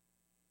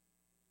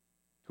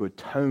to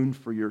atone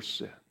for your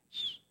sins.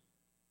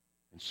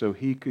 And so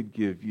He could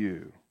give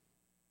you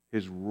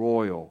His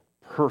royal,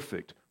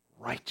 perfect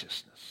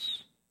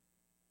righteousness.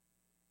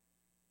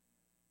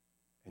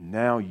 And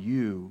now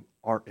you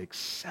are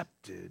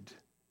accepted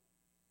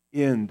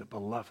in the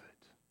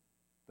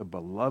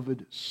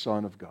beloved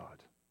Son of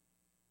God.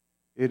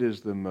 It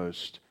is the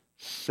most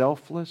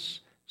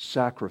selfless,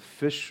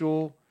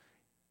 sacrificial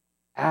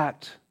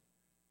act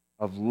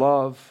of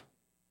love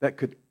that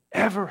could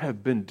ever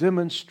have been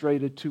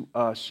demonstrated to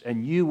us,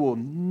 and you will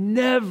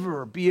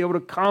never be able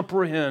to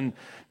comprehend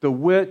the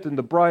width and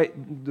the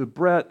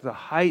breadth, the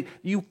height.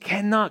 You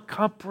cannot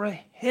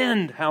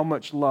comprehend how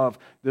much love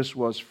this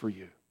was for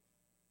you.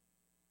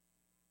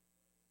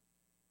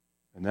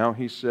 And now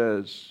He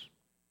says,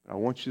 I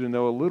want you to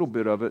know a little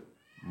bit of it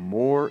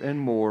more and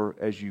more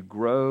as you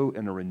grow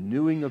in a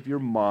renewing of your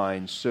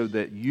mind so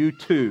that you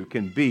too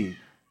can be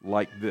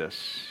like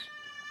this.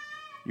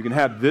 You can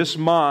have this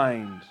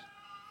mind,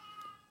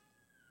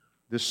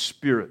 this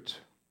spirit.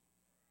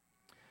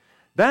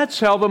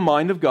 That's how the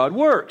mind of God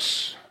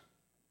works.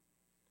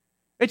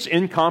 It's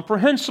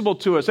incomprehensible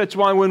to us. That's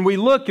why when we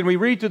look and we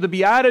read through the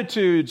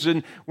Beatitudes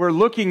and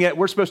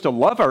we're supposed to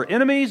love our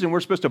enemies and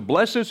we're supposed to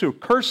bless those who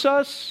curse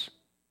us.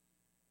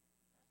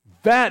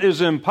 That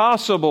is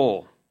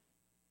impossible.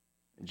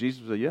 And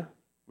Jesus said, yeah,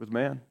 with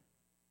man,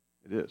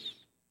 it is.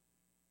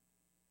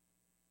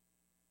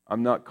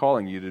 I'm not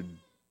calling you to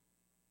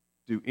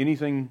do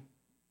anything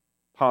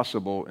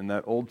possible in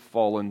that old,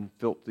 fallen,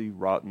 filthy,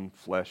 rotten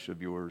flesh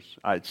of yours.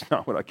 It's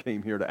not what I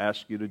came here to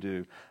ask you to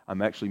do.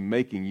 I'm actually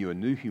making you a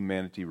new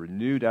humanity,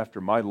 renewed after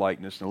my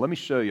likeness. Now let me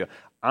show you.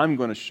 I'm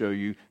going to show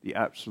you the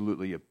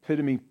absolutely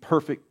epitome,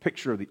 perfect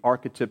picture of the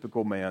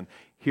archetypical man.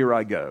 Here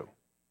I go.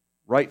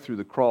 Right through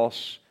the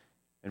cross.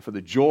 And for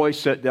the joy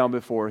set down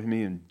before Him,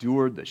 He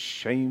endured the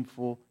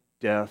shameful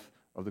death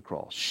of the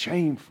cross.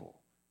 Shameful.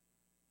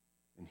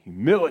 And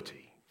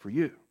humility for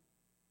you.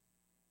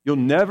 You'll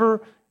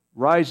never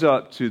rise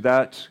up to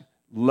that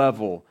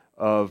level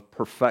of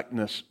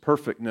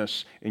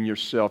perfectness in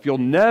yourself. You'll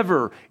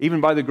never, even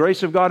by the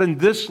grace of God in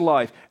this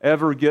life,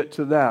 ever get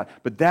to that.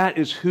 But that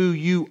is who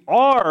you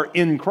are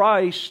in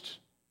Christ.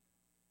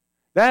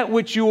 That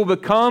which you will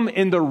become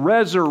in the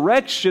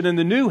resurrection, in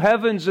the new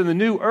heavens and the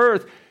new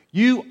earth,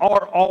 you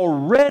are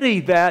already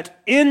that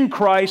in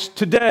Christ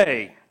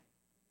today.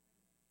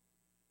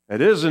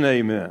 That is an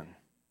amen.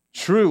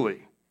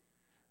 Truly.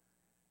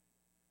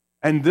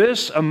 And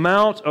this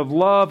amount of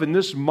love and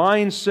this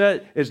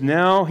mindset is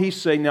now, He's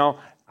saying, now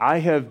I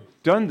have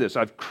done this.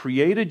 I've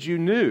created you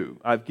new.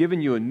 I've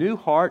given you a new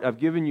heart. I've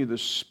given you the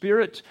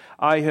Spirit.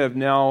 I have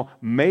now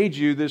made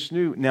you this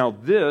new. Now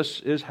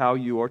this is how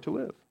you are to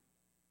live.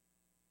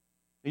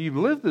 And you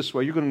live this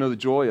way, you're going to know the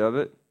joy of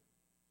it.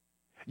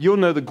 You'll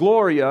know the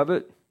glory of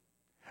it.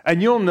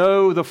 And you'll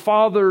know the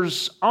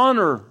Father's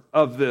honor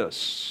of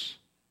this.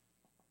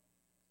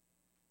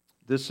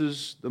 This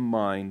is the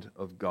mind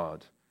of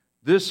God.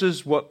 This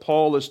is what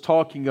Paul is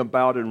talking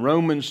about in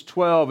Romans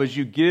 12 as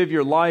you give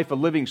your life a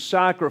living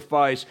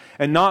sacrifice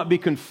and not be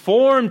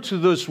conformed to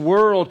this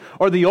world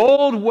or the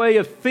old way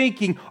of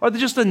thinking or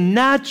just the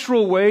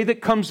natural way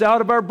that comes out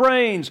of our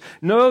brains.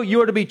 No,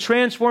 you are to be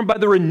transformed by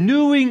the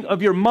renewing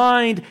of your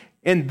mind,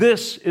 and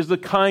this is the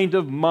kind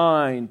of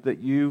mind that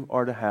you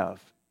are to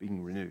have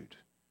being renewed.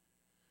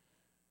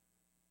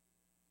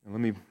 And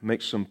let me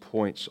make some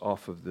points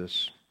off of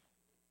this.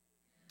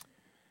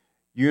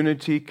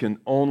 Unity can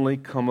only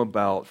come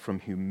about from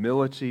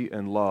humility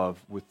and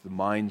love with the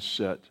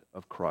mindset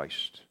of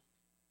Christ.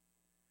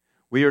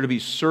 We are to be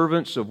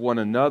servants of one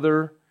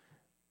another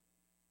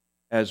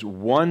as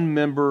one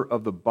member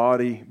of the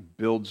body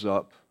builds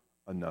up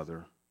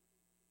another.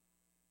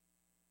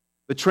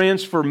 The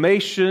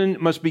transformation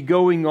must be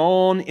going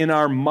on in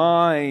our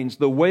minds,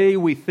 the way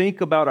we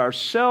think about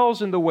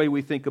ourselves and the way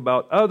we think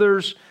about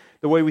others,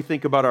 the way we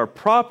think about our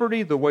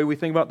property, the way we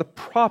think about the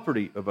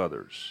property of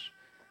others.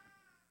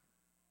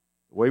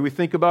 The way we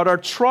think about our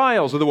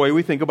trials, or the way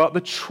we think about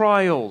the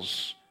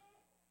trials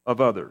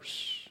of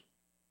others.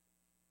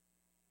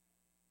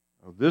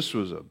 Oh, this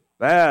was a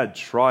bad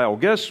trial.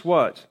 Guess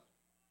what?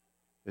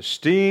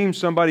 Esteem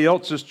somebody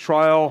else's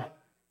trial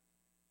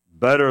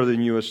better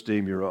than you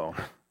esteem your own.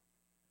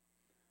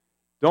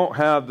 Don't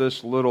have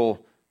this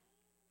little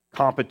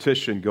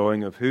competition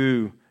going of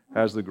who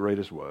has the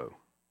greatest woe.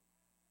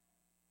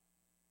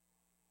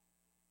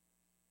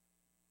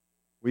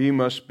 We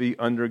must be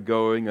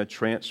undergoing a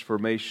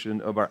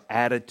transformation of our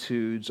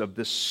attitudes, of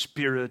the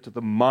spirit, of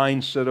the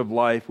mindset of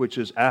life, which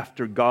is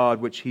after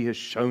God, which He has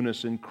shown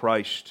us in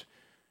Christ.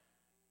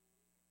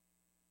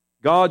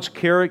 God's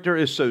character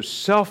is so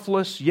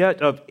selfless,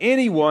 yet of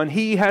anyone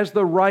He has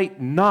the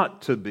right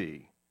not to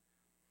be.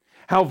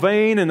 How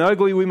vain and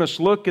ugly we must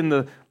look in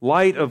the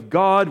light of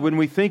God when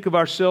we think of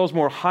ourselves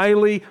more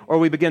highly, or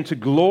we begin to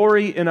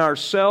glory in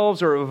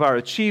ourselves or of our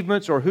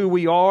achievements or who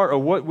we are or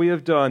what we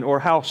have done or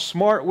how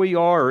smart we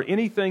are or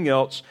anything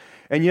else.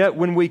 And yet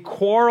when we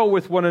quarrel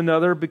with one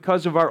another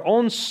because of our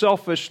own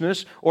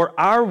selfishness or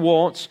our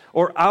wants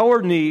or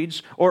our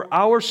needs or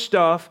our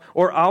stuff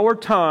or our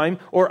time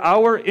or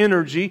our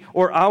energy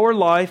or our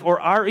life or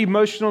our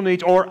emotional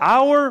needs or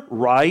our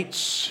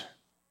rights,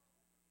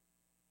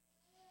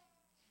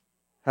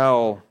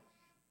 how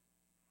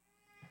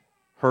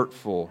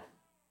hurtful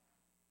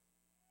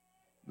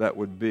that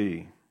would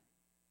be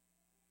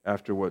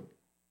after what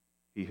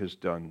He has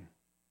done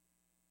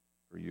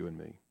for you and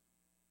me.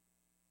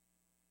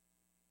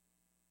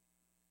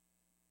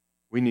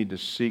 We need to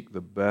seek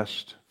the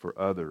best for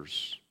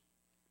others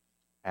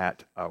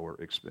at our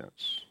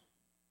expense.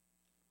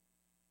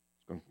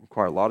 It's going to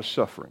require a lot of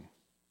suffering,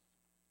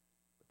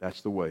 but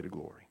that's the way to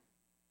glory.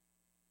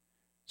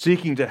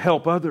 Seeking to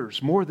help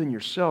others more than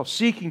yourself.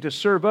 Seeking to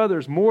serve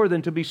others more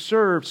than to be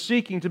served.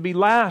 Seeking to be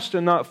last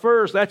and not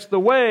first. That's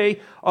the way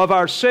of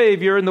our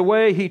Savior and the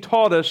way He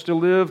taught us to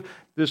live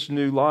this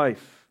new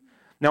life.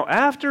 Now,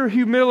 after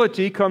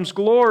humility comes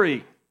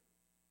glory.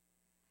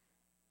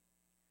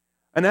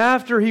 And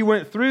after He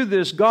went through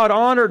this, God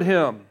honored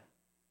Him.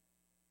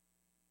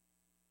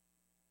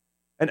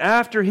 And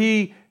after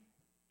He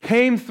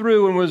came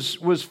through and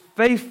was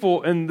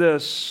faithful in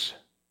this,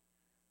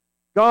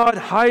 God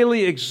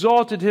highly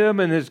exalted Him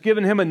and has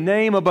given Him a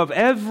name above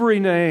every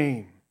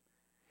name.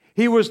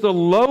 He was the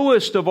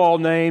lowest of all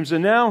names,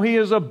 and now He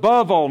is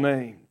above all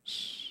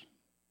names.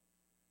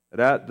 That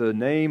at the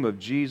name of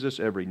Jesus,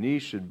 every knee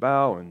should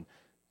bow, and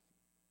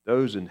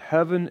those in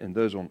heaven and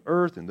those on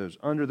earth and those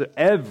under the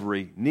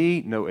every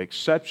knee, no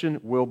exception,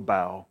 will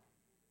bow.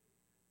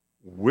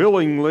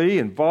 Willingly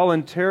and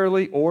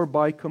voluntarily or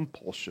by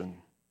compulsion.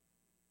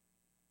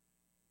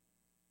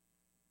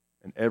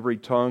 And every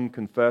tongue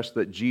confess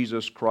that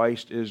Jesus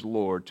Christ is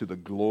Lord to the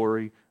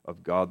glory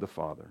of God the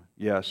Father.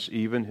 Yes,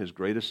 even His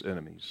greatest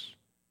enemies,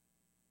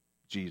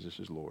 Jesus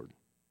is Lord.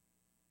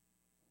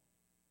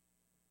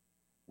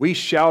 We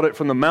shout it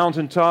from the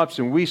mountaintops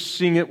and we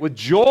sing it with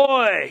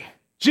joy.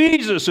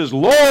 Jesus is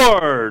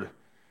Lord.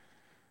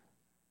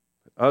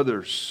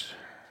 Others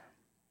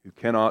who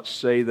cannot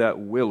say that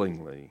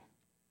willingly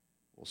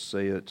will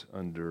say it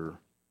under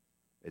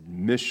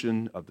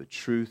admission of the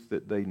truth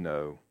that they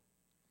know.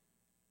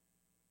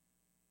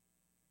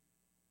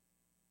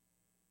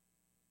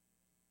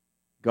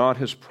 God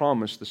has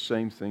promised the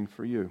same thing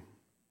for you.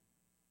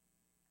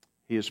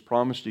 He has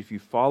promised if you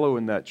follow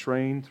in that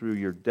train through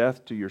your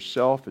death to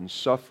yourself and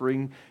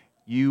suffering,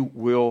 you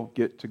will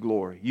get to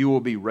glory. You will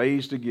be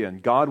raised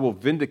again. God will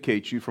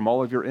vindicate you from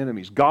all of your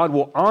enemies. God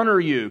will honor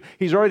you.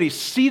 He's already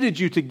seated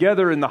you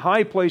together in the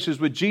high places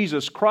with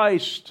Jesus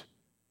Christ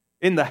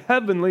in the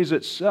heavenlies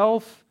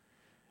itself.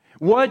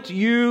 What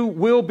you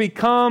will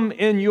become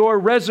in your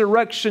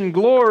resurrection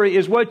glory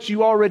is what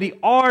you already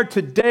are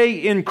today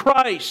in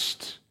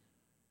Christ.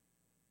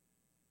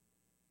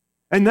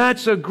 And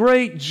that's a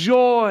great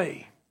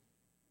joy.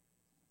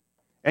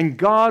 And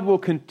God will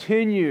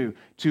continue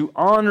to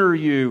honor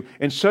you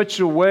in such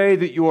a way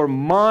that your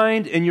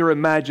mind and your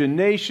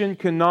imagination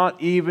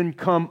cannot even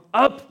come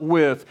up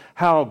with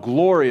how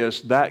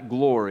glorious that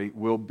glory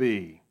will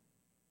be.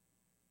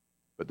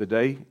 But the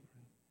day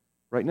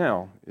right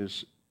now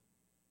is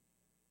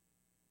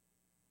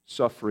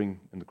suffering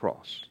in the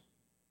cross.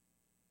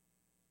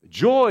 The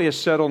joy is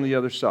set on the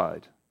other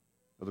side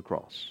of the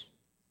cross.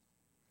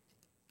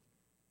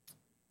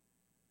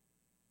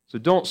 So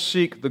don't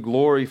seek the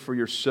glory for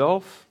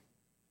yourself.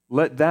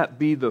 Let that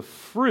be the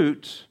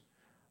fruit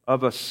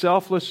of a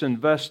selfless,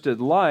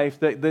 invested life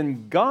that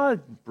then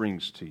God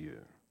brings to you.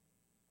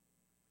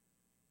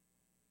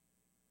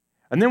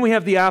 And then we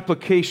have the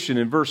application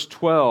in verse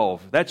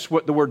 12. That's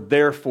what the word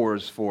therefore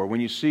is for.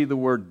 When you see the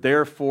word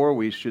therefore,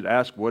 we should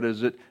ask, what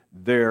is it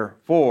there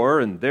for?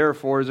 And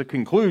therefore is a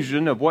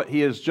conclusion of what he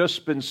has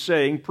just been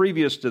saying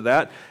previous to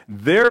that.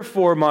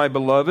 Therefore, my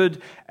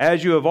beloved,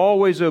 as you have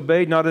always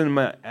obeyed, not in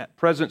my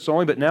presence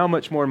only, but now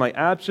much more in my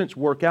absence,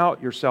 work out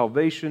your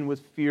salvation with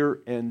fear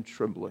and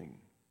trembling.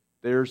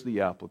 There's the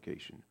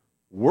application.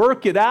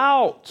 Work it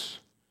out.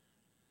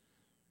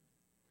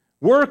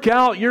 Work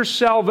out your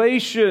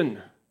salvation.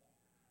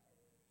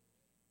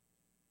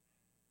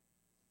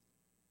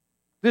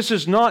 This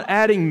is not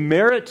adding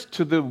merit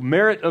to the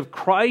merit of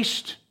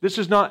Christ. This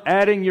is not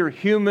adding your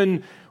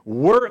human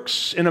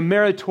works in a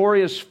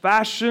meritorious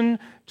fashion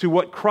to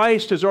what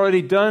Christ has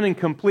already done in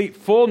complete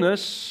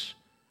fullness.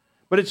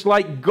 But it's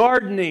like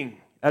gardening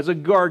as a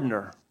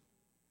gardener.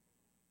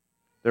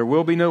 There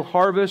will be no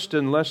harvest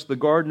unless the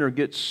gardener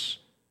gets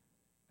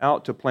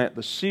out to plant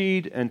the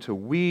seed and to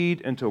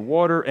weed and to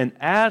water. And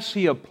as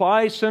he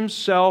applies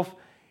himself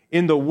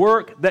in the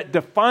work that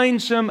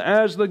defines him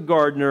as the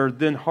gardener,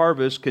 then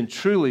harvest can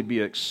truly be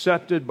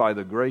accepted by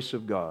the grace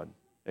of God.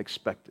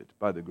 Expected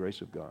by the grace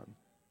of God.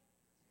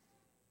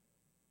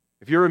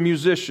 If you're a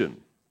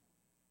musician,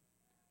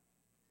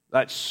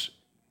 that's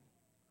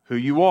who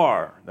you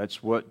are.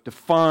 That's what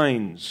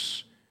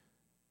defines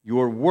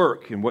your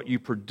work and what you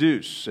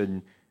produce.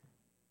 And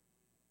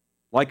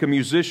like a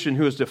musician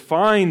who is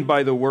defined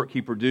by the work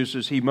he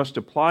produces, he must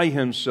apply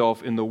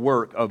himself in the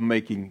work of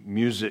making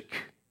music.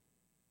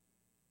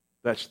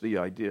 That's the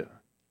idea.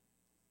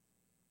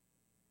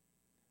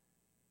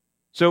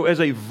 So as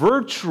a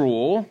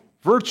virtuous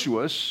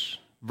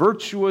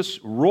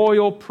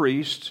royal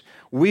priest,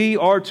 we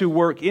are to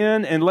work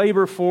in and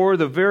labor for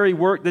the very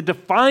work that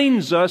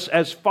defines us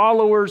as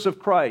followers of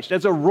Christ,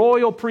 as a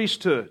royal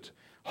priesthood,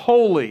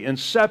 holy and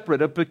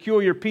separate, a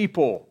peculiar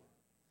people.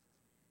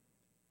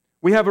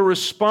 We have a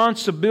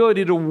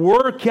responsibility to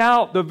work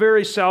out the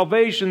very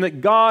salvation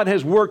that God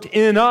has worked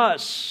in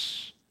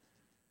us.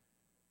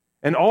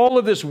 And all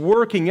of this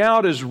working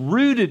out is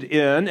rooted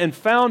in and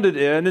founded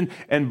in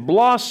and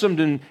blossomed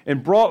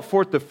and brought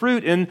forth the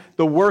fruit in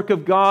the work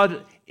of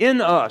God in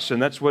us.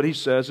 And that's what he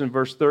says in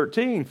verse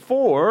 13.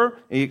 For,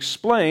 he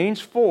explains,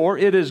 for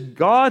it is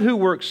God who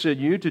works in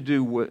you to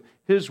do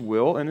his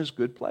will and his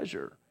good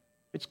pleasure.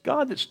 It's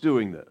God that's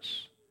doing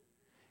this.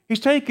 He's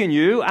taken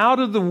you out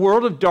of the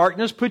world of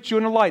darkness, put you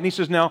in the light. And he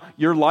says, now,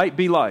 your light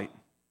be light.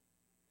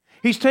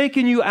 He's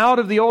taken you out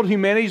of the old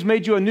humanity. He's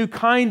made you a new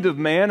kind of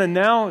man. And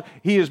now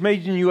he is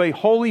making you a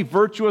holy,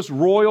 virtuous,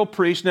 royal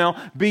priest. Now,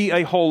 be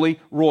a holy,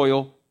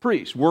 royal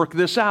priest. Work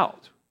this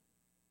out.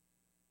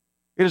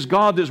 It is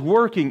God that's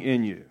working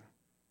in you.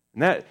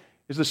 And that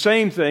is the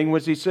same thing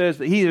when he says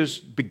that he has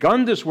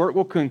begun this work,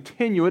 will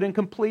continue it and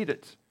complete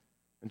it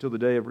until the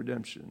day of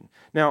redemption.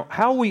 Now,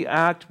 how we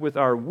act with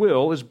our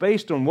will is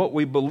based on what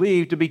we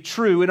believe to be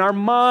true in our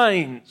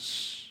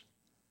minds.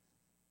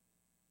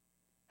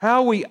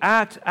 How we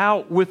act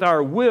out with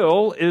our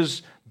will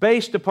is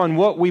based upon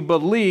what we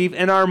believe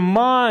in our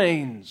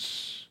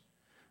minds.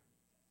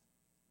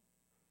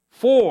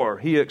 For,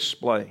 he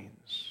explains,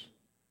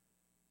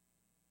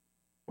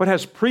 what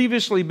has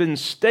previously been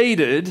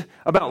stated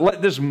about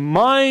let this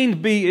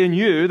mind be in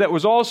you that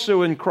was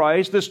also in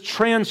Christ, this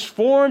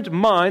transformed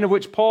mind of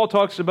which Paul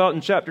talks about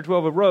in chapter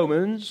 12 of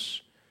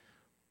Romans,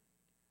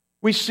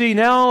 we see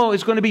now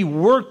is going to be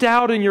worked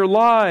out in your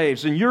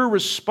lives, and you're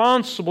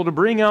responsible to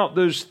bring out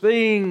those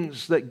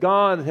things that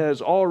God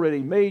has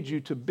already made you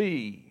to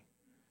be.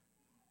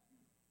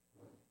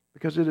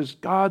 Because it is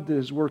God that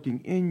is working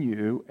in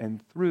you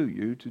and through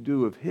you to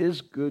do of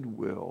his good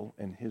will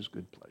and his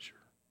good pleasure.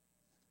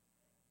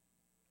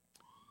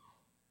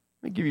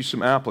 Let me give you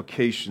some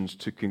applications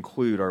to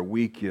conclude our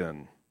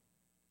weekend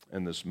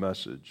in this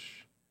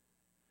message.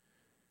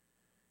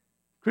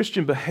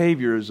 Christian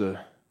behavior is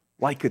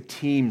like a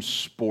team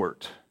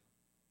sport.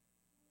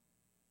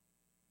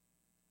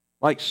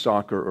 Like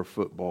soccer or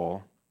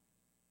football,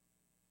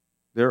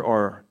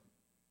 there's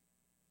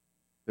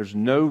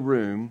no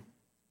room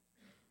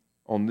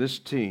on this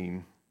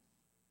team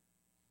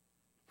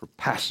for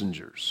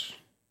passengers,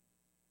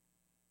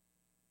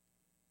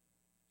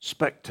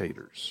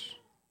 spectators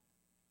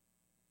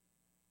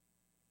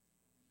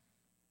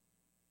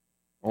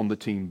on the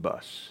team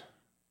bus.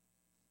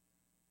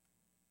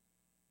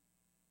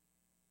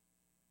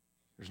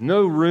 There's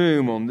no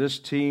room on this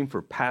team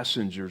for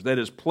passengers, that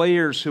is,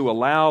 players who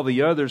allow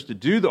the others to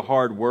do the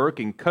hard work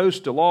and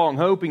coast along,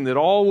 hoping that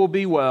all will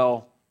be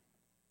well.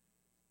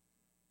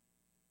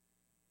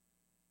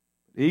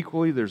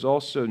 Equally, there's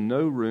also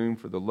no room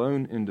for the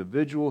lone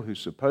individual who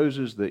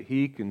supposes that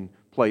he can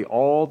play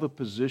all the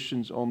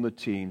positions on the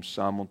team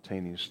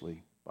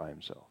simultaneously by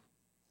himself.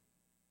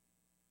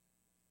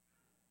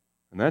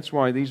 And that's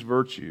why these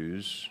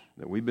virtues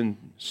that we've been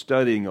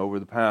studying over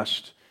the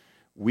past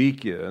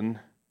weekend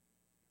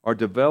are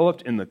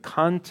developed in the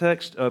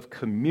context of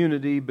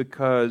community,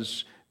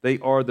 because they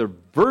are the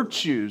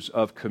virtues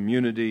of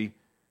community: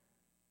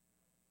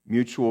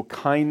 mutual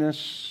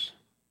kindness,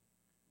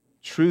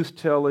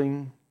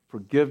 truth-telling,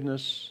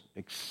 forgiveness,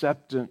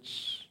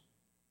 acceptance,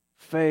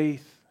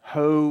 faith,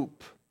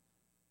 hope,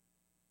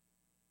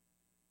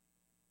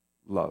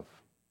 love.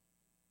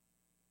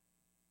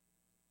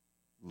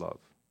 Love.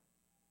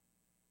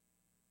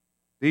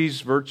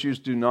 These virtues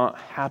do not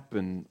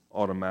happen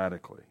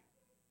automatically.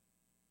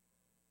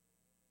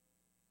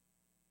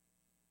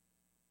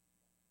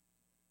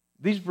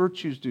 These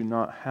virtues do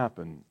not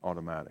happen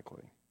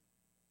automatically.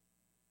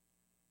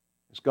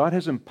 As God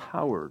has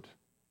empowered,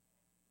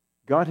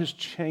 God has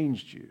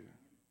changed you,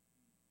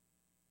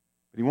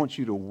 but He wants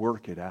you to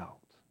work it out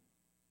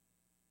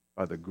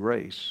by the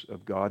grace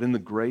of God, in the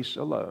grace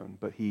alone,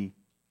 but He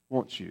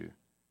wants you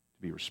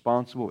to be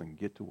responsible and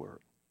get to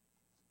work.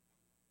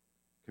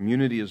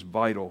 Community is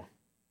vital,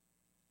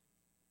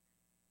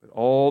 but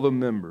all the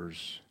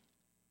members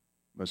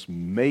must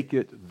make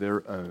it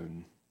their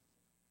own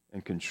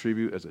and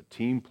contribute as a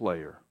team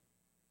player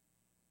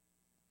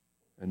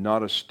and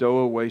not a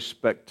stowaway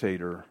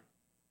spectator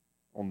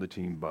on the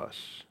team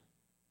bus.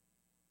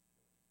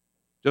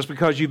 Just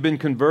because you've been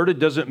converted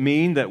doesn't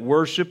mean that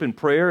worship and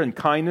prayer and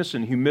kindness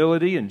and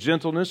humility and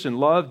gentleness and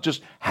love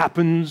just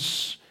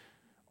happens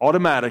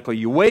automatically.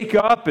 You wake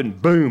up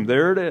and boom,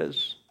 there it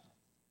is.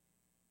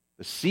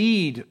 The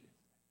seed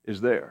is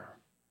there.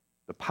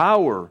 The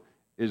power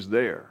is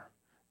there.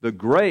 The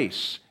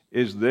grace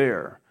is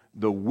there.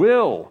 The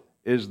will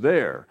is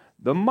there.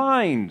 The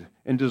mind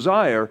and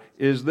desire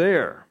is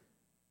there.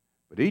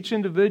 But each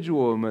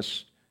individual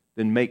must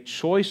then make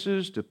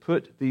choices to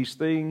put these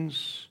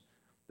things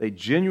they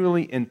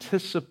genuinely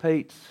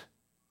anticipate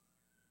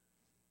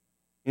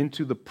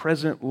into the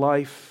present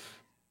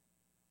life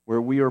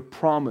where we are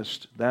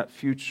promised that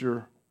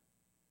future,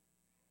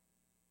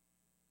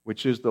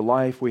 which is the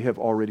life we have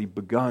already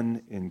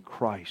begun in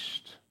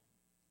Christ.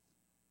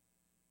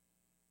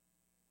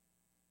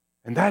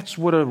 And that's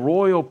what a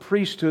royal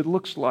priesthood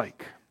looks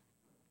like.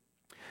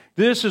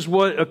 This is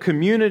what a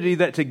community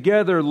that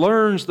together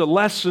learns the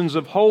lessons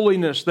of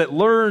holiness, that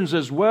learns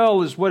as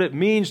well as what it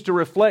means to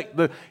reflect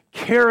the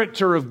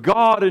character of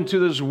God into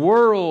this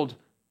world.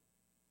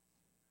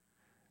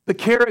 The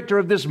character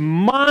of this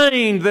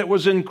mind that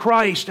was in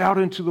Christ out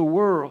into the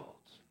world.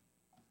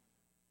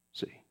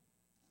 See?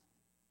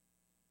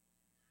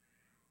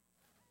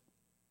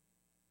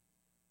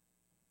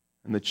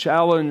 And the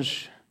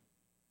challenge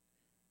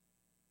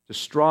to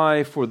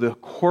strive for the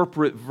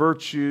corporate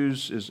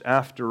virtues is,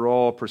 after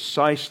all,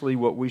 precisely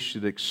what we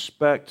should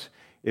expect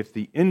if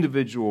the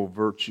individual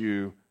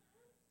virtue,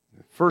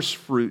 the first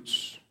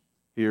fruits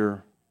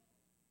here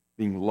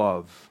being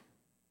love.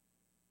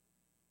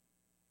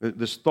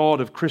 This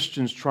thought of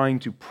Christians trying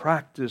to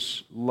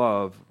practice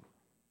love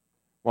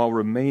while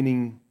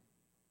remaining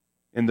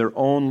in their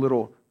own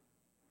little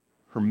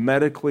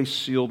hermetically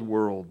sealed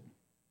world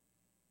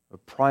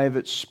of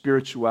private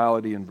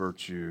spirituality and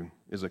virtue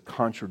is a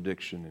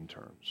contradiction in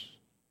terms.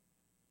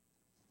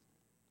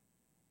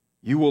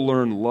 You will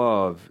learn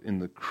love in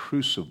the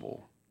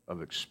crucible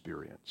of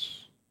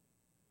experience.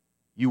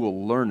 You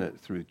will learn it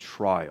through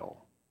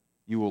trial.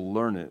 You will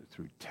learn it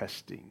through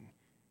testing.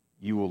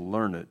 You will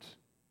learn it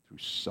through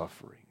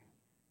suffering.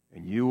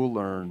 And you will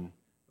learn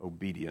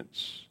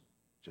obedience,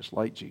 just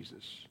like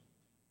Jesus,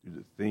 through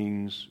the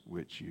things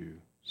which you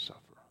suffer.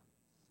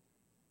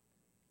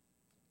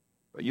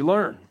 But you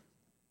learn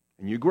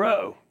and you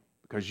grow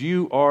because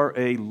you are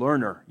a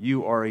learner.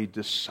 You are a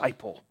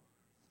disciple.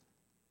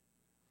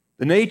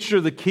 The nature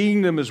of the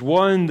kingdom is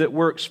one that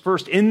works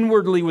first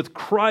inwardly with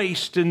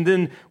Christ and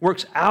then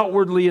works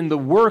outwardly in the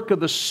work of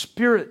the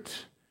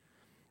Spirit.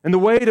 And the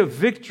way to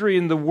victory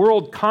in the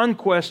world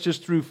conquest is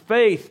through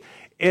faith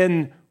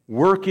and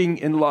working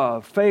in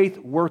love. Faith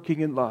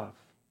working in love.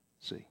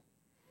 See?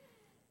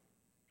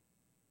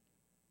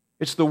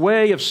 It's the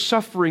way of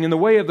suffering and the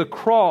way of the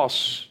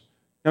cross.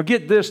 Now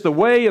get this, the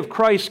way of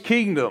Christ's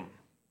kingdom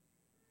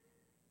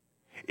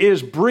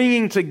is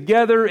bringing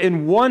together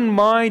in one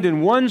mind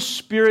and one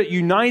spirit,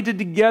 united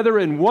together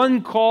in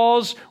one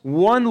cause,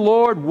 one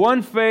Lord,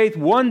 one faith,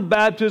 one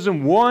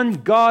baptism, one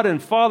God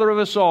and Father of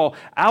us all.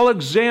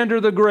 Alexander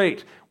the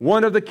Great,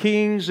 one of the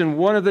kings and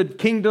one of the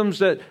kingdoms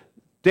that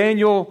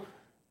Daniel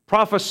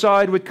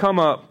prophesied would come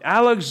up.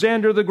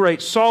 Alexander the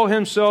Great saw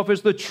himself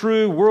as the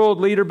true world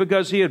leader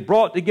because he had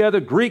brought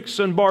together Greeks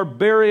and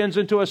barbarians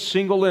into a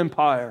single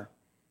empire.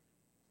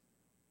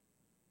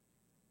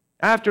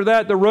 After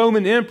that, the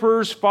Roman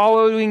emperors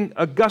following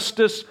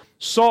Augustus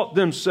saw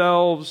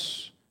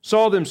themselves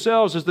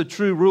as the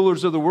true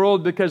rulers of the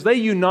world because they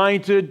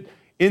united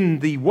in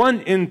the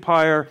one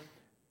empire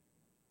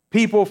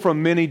people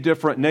from many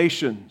different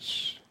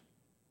nations.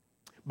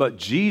 But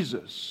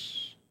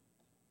Jesus,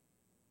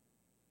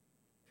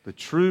 the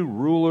true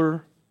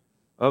ruler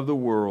of the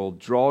world,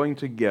 drawing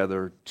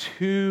together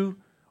two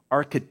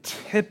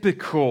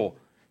archetypical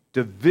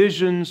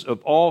divisions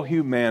of all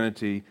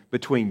humanity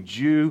between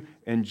Jew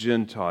and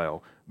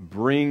Gentile,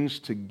 brings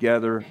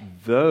together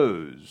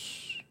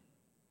those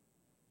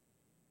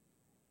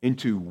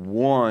into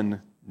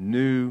one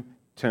new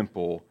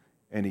temple,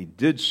 and he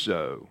did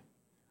so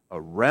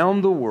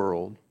around the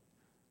world,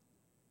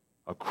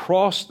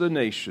 across the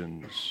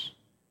nations,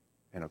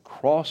 and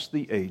across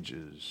the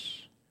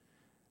ages,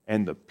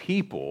 and the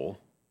people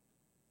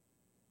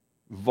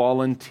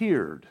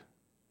volunteered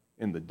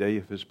in the day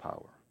of his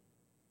power.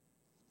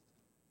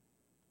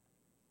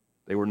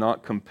 They were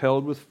not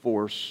compelled with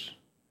force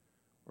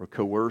or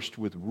coerced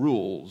with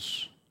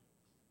rules.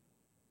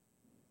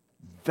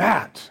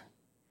 That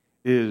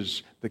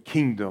is the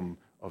kingdom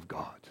of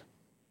God.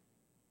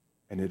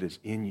 And it is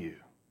in you.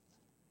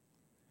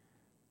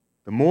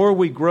 The more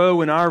we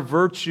grow in our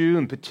virtue,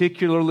 and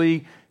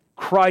particularly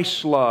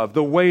Christ's love,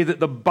 the way that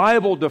the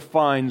Bible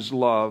defines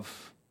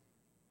love,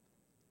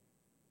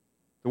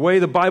 the way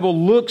the Bible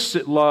looks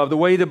at love, the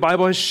way the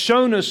Bible has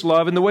shown us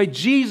love, and the way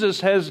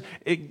Jesus has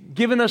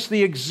given us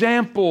the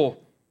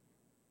example,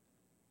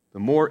 the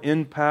more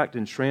impact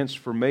and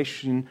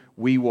transformation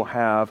we will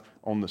have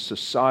on the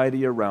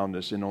society around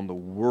us and on the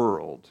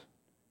world,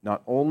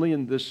 not only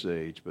in this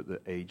age, but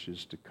the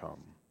ages to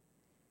come.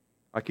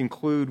 I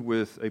conclude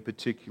with a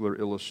particular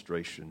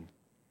illustration.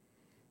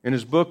 In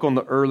his book on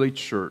the early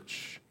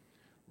church,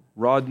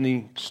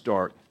 Rodney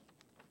Stark,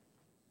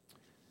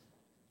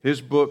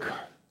 his book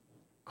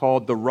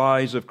called The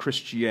Rise of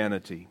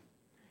Christianity,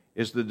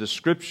 is the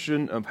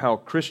description of how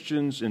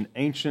Christians in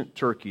ancient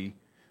Turkey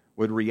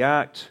would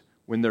react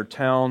when their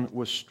town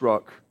was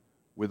struck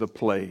with a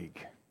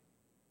plague.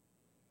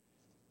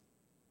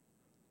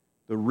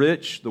 The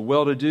rich, the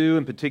well-to-do,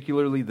 and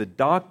particularly the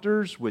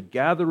doctors, would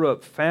gather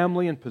up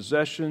family and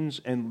possessions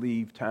and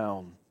leave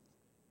town.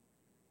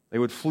 They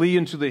would flee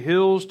into the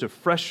hills to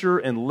fresher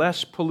and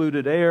less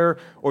polluted air,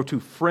 or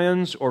to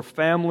friends or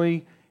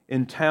family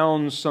in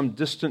towns some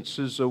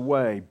distances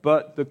away.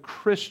 But the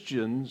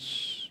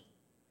Christians,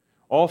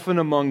 often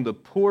among the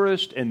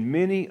poorest and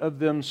many of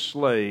them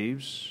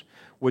slaves,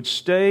 would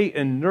stay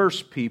and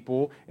nurse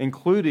people,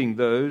 including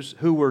those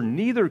who were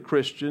neither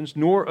Christians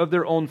nor of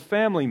their own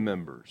family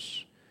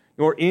members,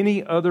 nor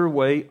any other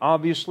way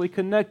obviously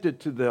connected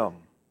to them.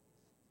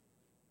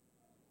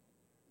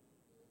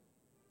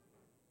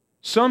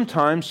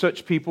 Sometimes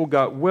such people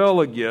got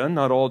well again.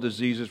 Not all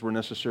diseases were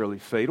necessarily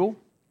fatal.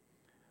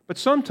 But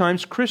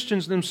sometimes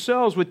Christians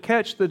themselves would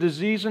catch the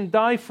disease and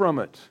die from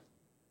it.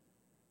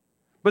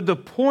 But the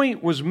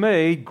point was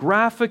made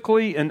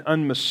graphically and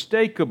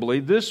unmistakably.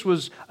 This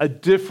was a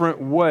different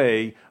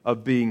way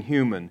of being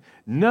human.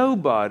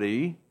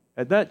 Nobody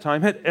at that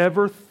time had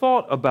ever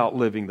thought about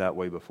living that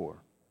way before.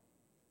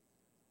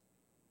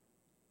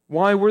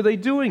 Why were they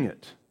doing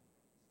it?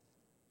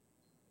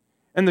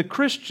 And the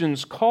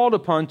Christians called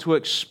upon to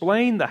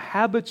explain the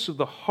habits of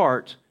the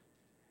heart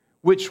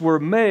which were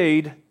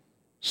made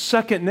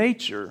second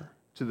nature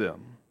to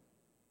them.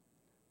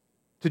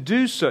 To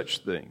do such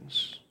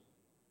things,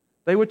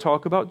 they would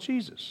talk about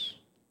Jesus.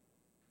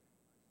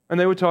 And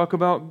they would talk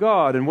about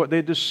God and what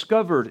they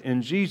discovered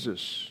in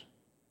Jesus.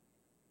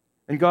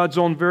 And God's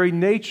own very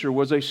nature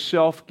was a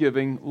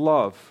self-giving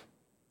love.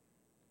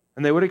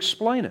 And they would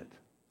explain it.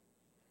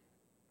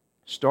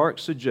 Stark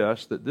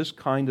suggests that this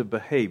kind of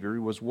behavior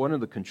was one of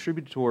the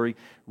contributory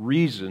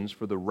reasons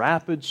for the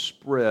rapid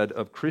spread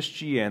of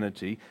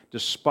Christianity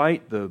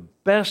despite the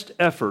best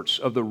efforts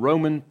of the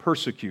Roman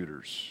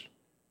persecutors.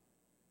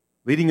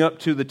 Leading up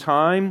to the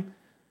time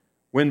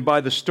when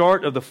by the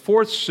start of the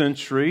 4th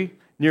century,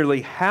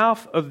 nearly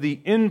half of the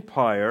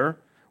empire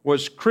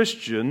was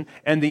Christian,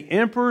 and the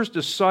emperors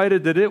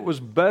decided that it was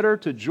better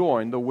to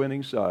join the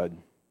winning side.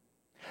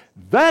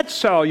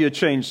 That's how you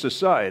change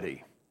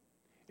society.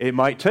 It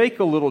might take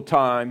a little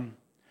time,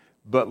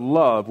 but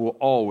love will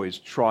always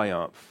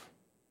triumph.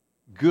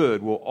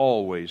 Good will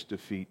always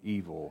defeat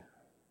evil.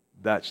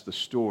 That's the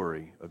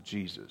story of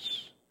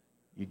Jesus.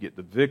 You get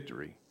the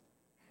victory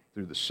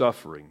through the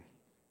suffering,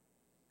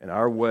 and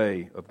our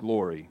way of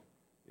glory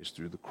is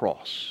through the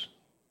cross.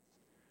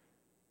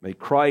 May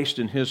Christ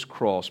and His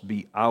cross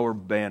be our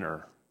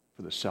banner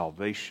for the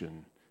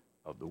salvation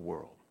of the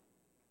world.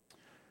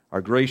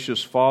 Our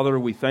gracious Father,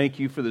 we thank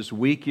You for this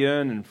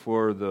weekend and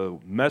for the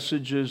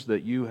messages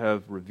that You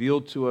have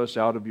revealed to us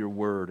out of Your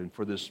Word, and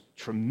for this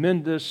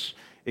tremendous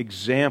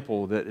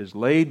example that is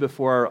laid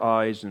before our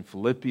eyes in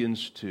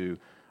Philippians 2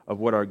 of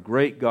what our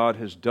great God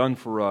has done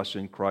for us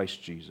in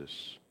Christ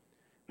Jesus.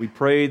 We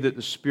pray that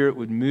the Spirit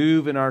would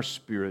move in our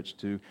spirits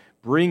to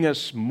bring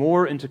us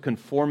more into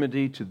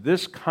conformity to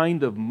this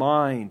kind of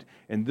mind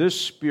and this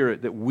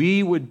spirit, that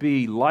we would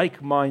be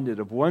like-minded,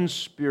 of one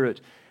spirit,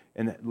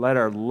 and let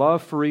our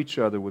love for each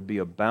other would be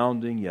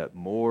abounding yet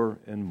more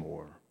and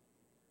more.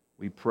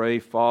 We pray,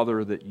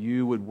 Father, that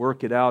You would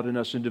work it out in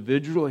us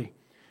individually,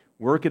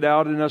 work it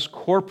out in us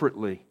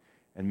corporately,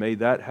 and may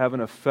that have an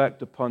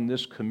effect upon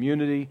this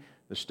community,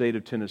 the state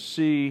of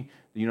Tennessee,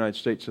 the United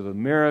States of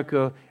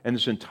America, and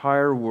this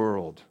entire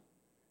world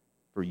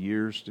for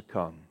years to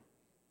come.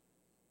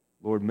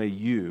 Lord, may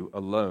You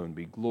alone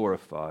be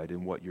glorified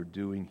in what You're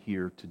doing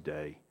here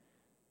today.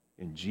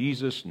 In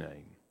Jesus'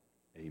 name,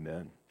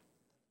 amen.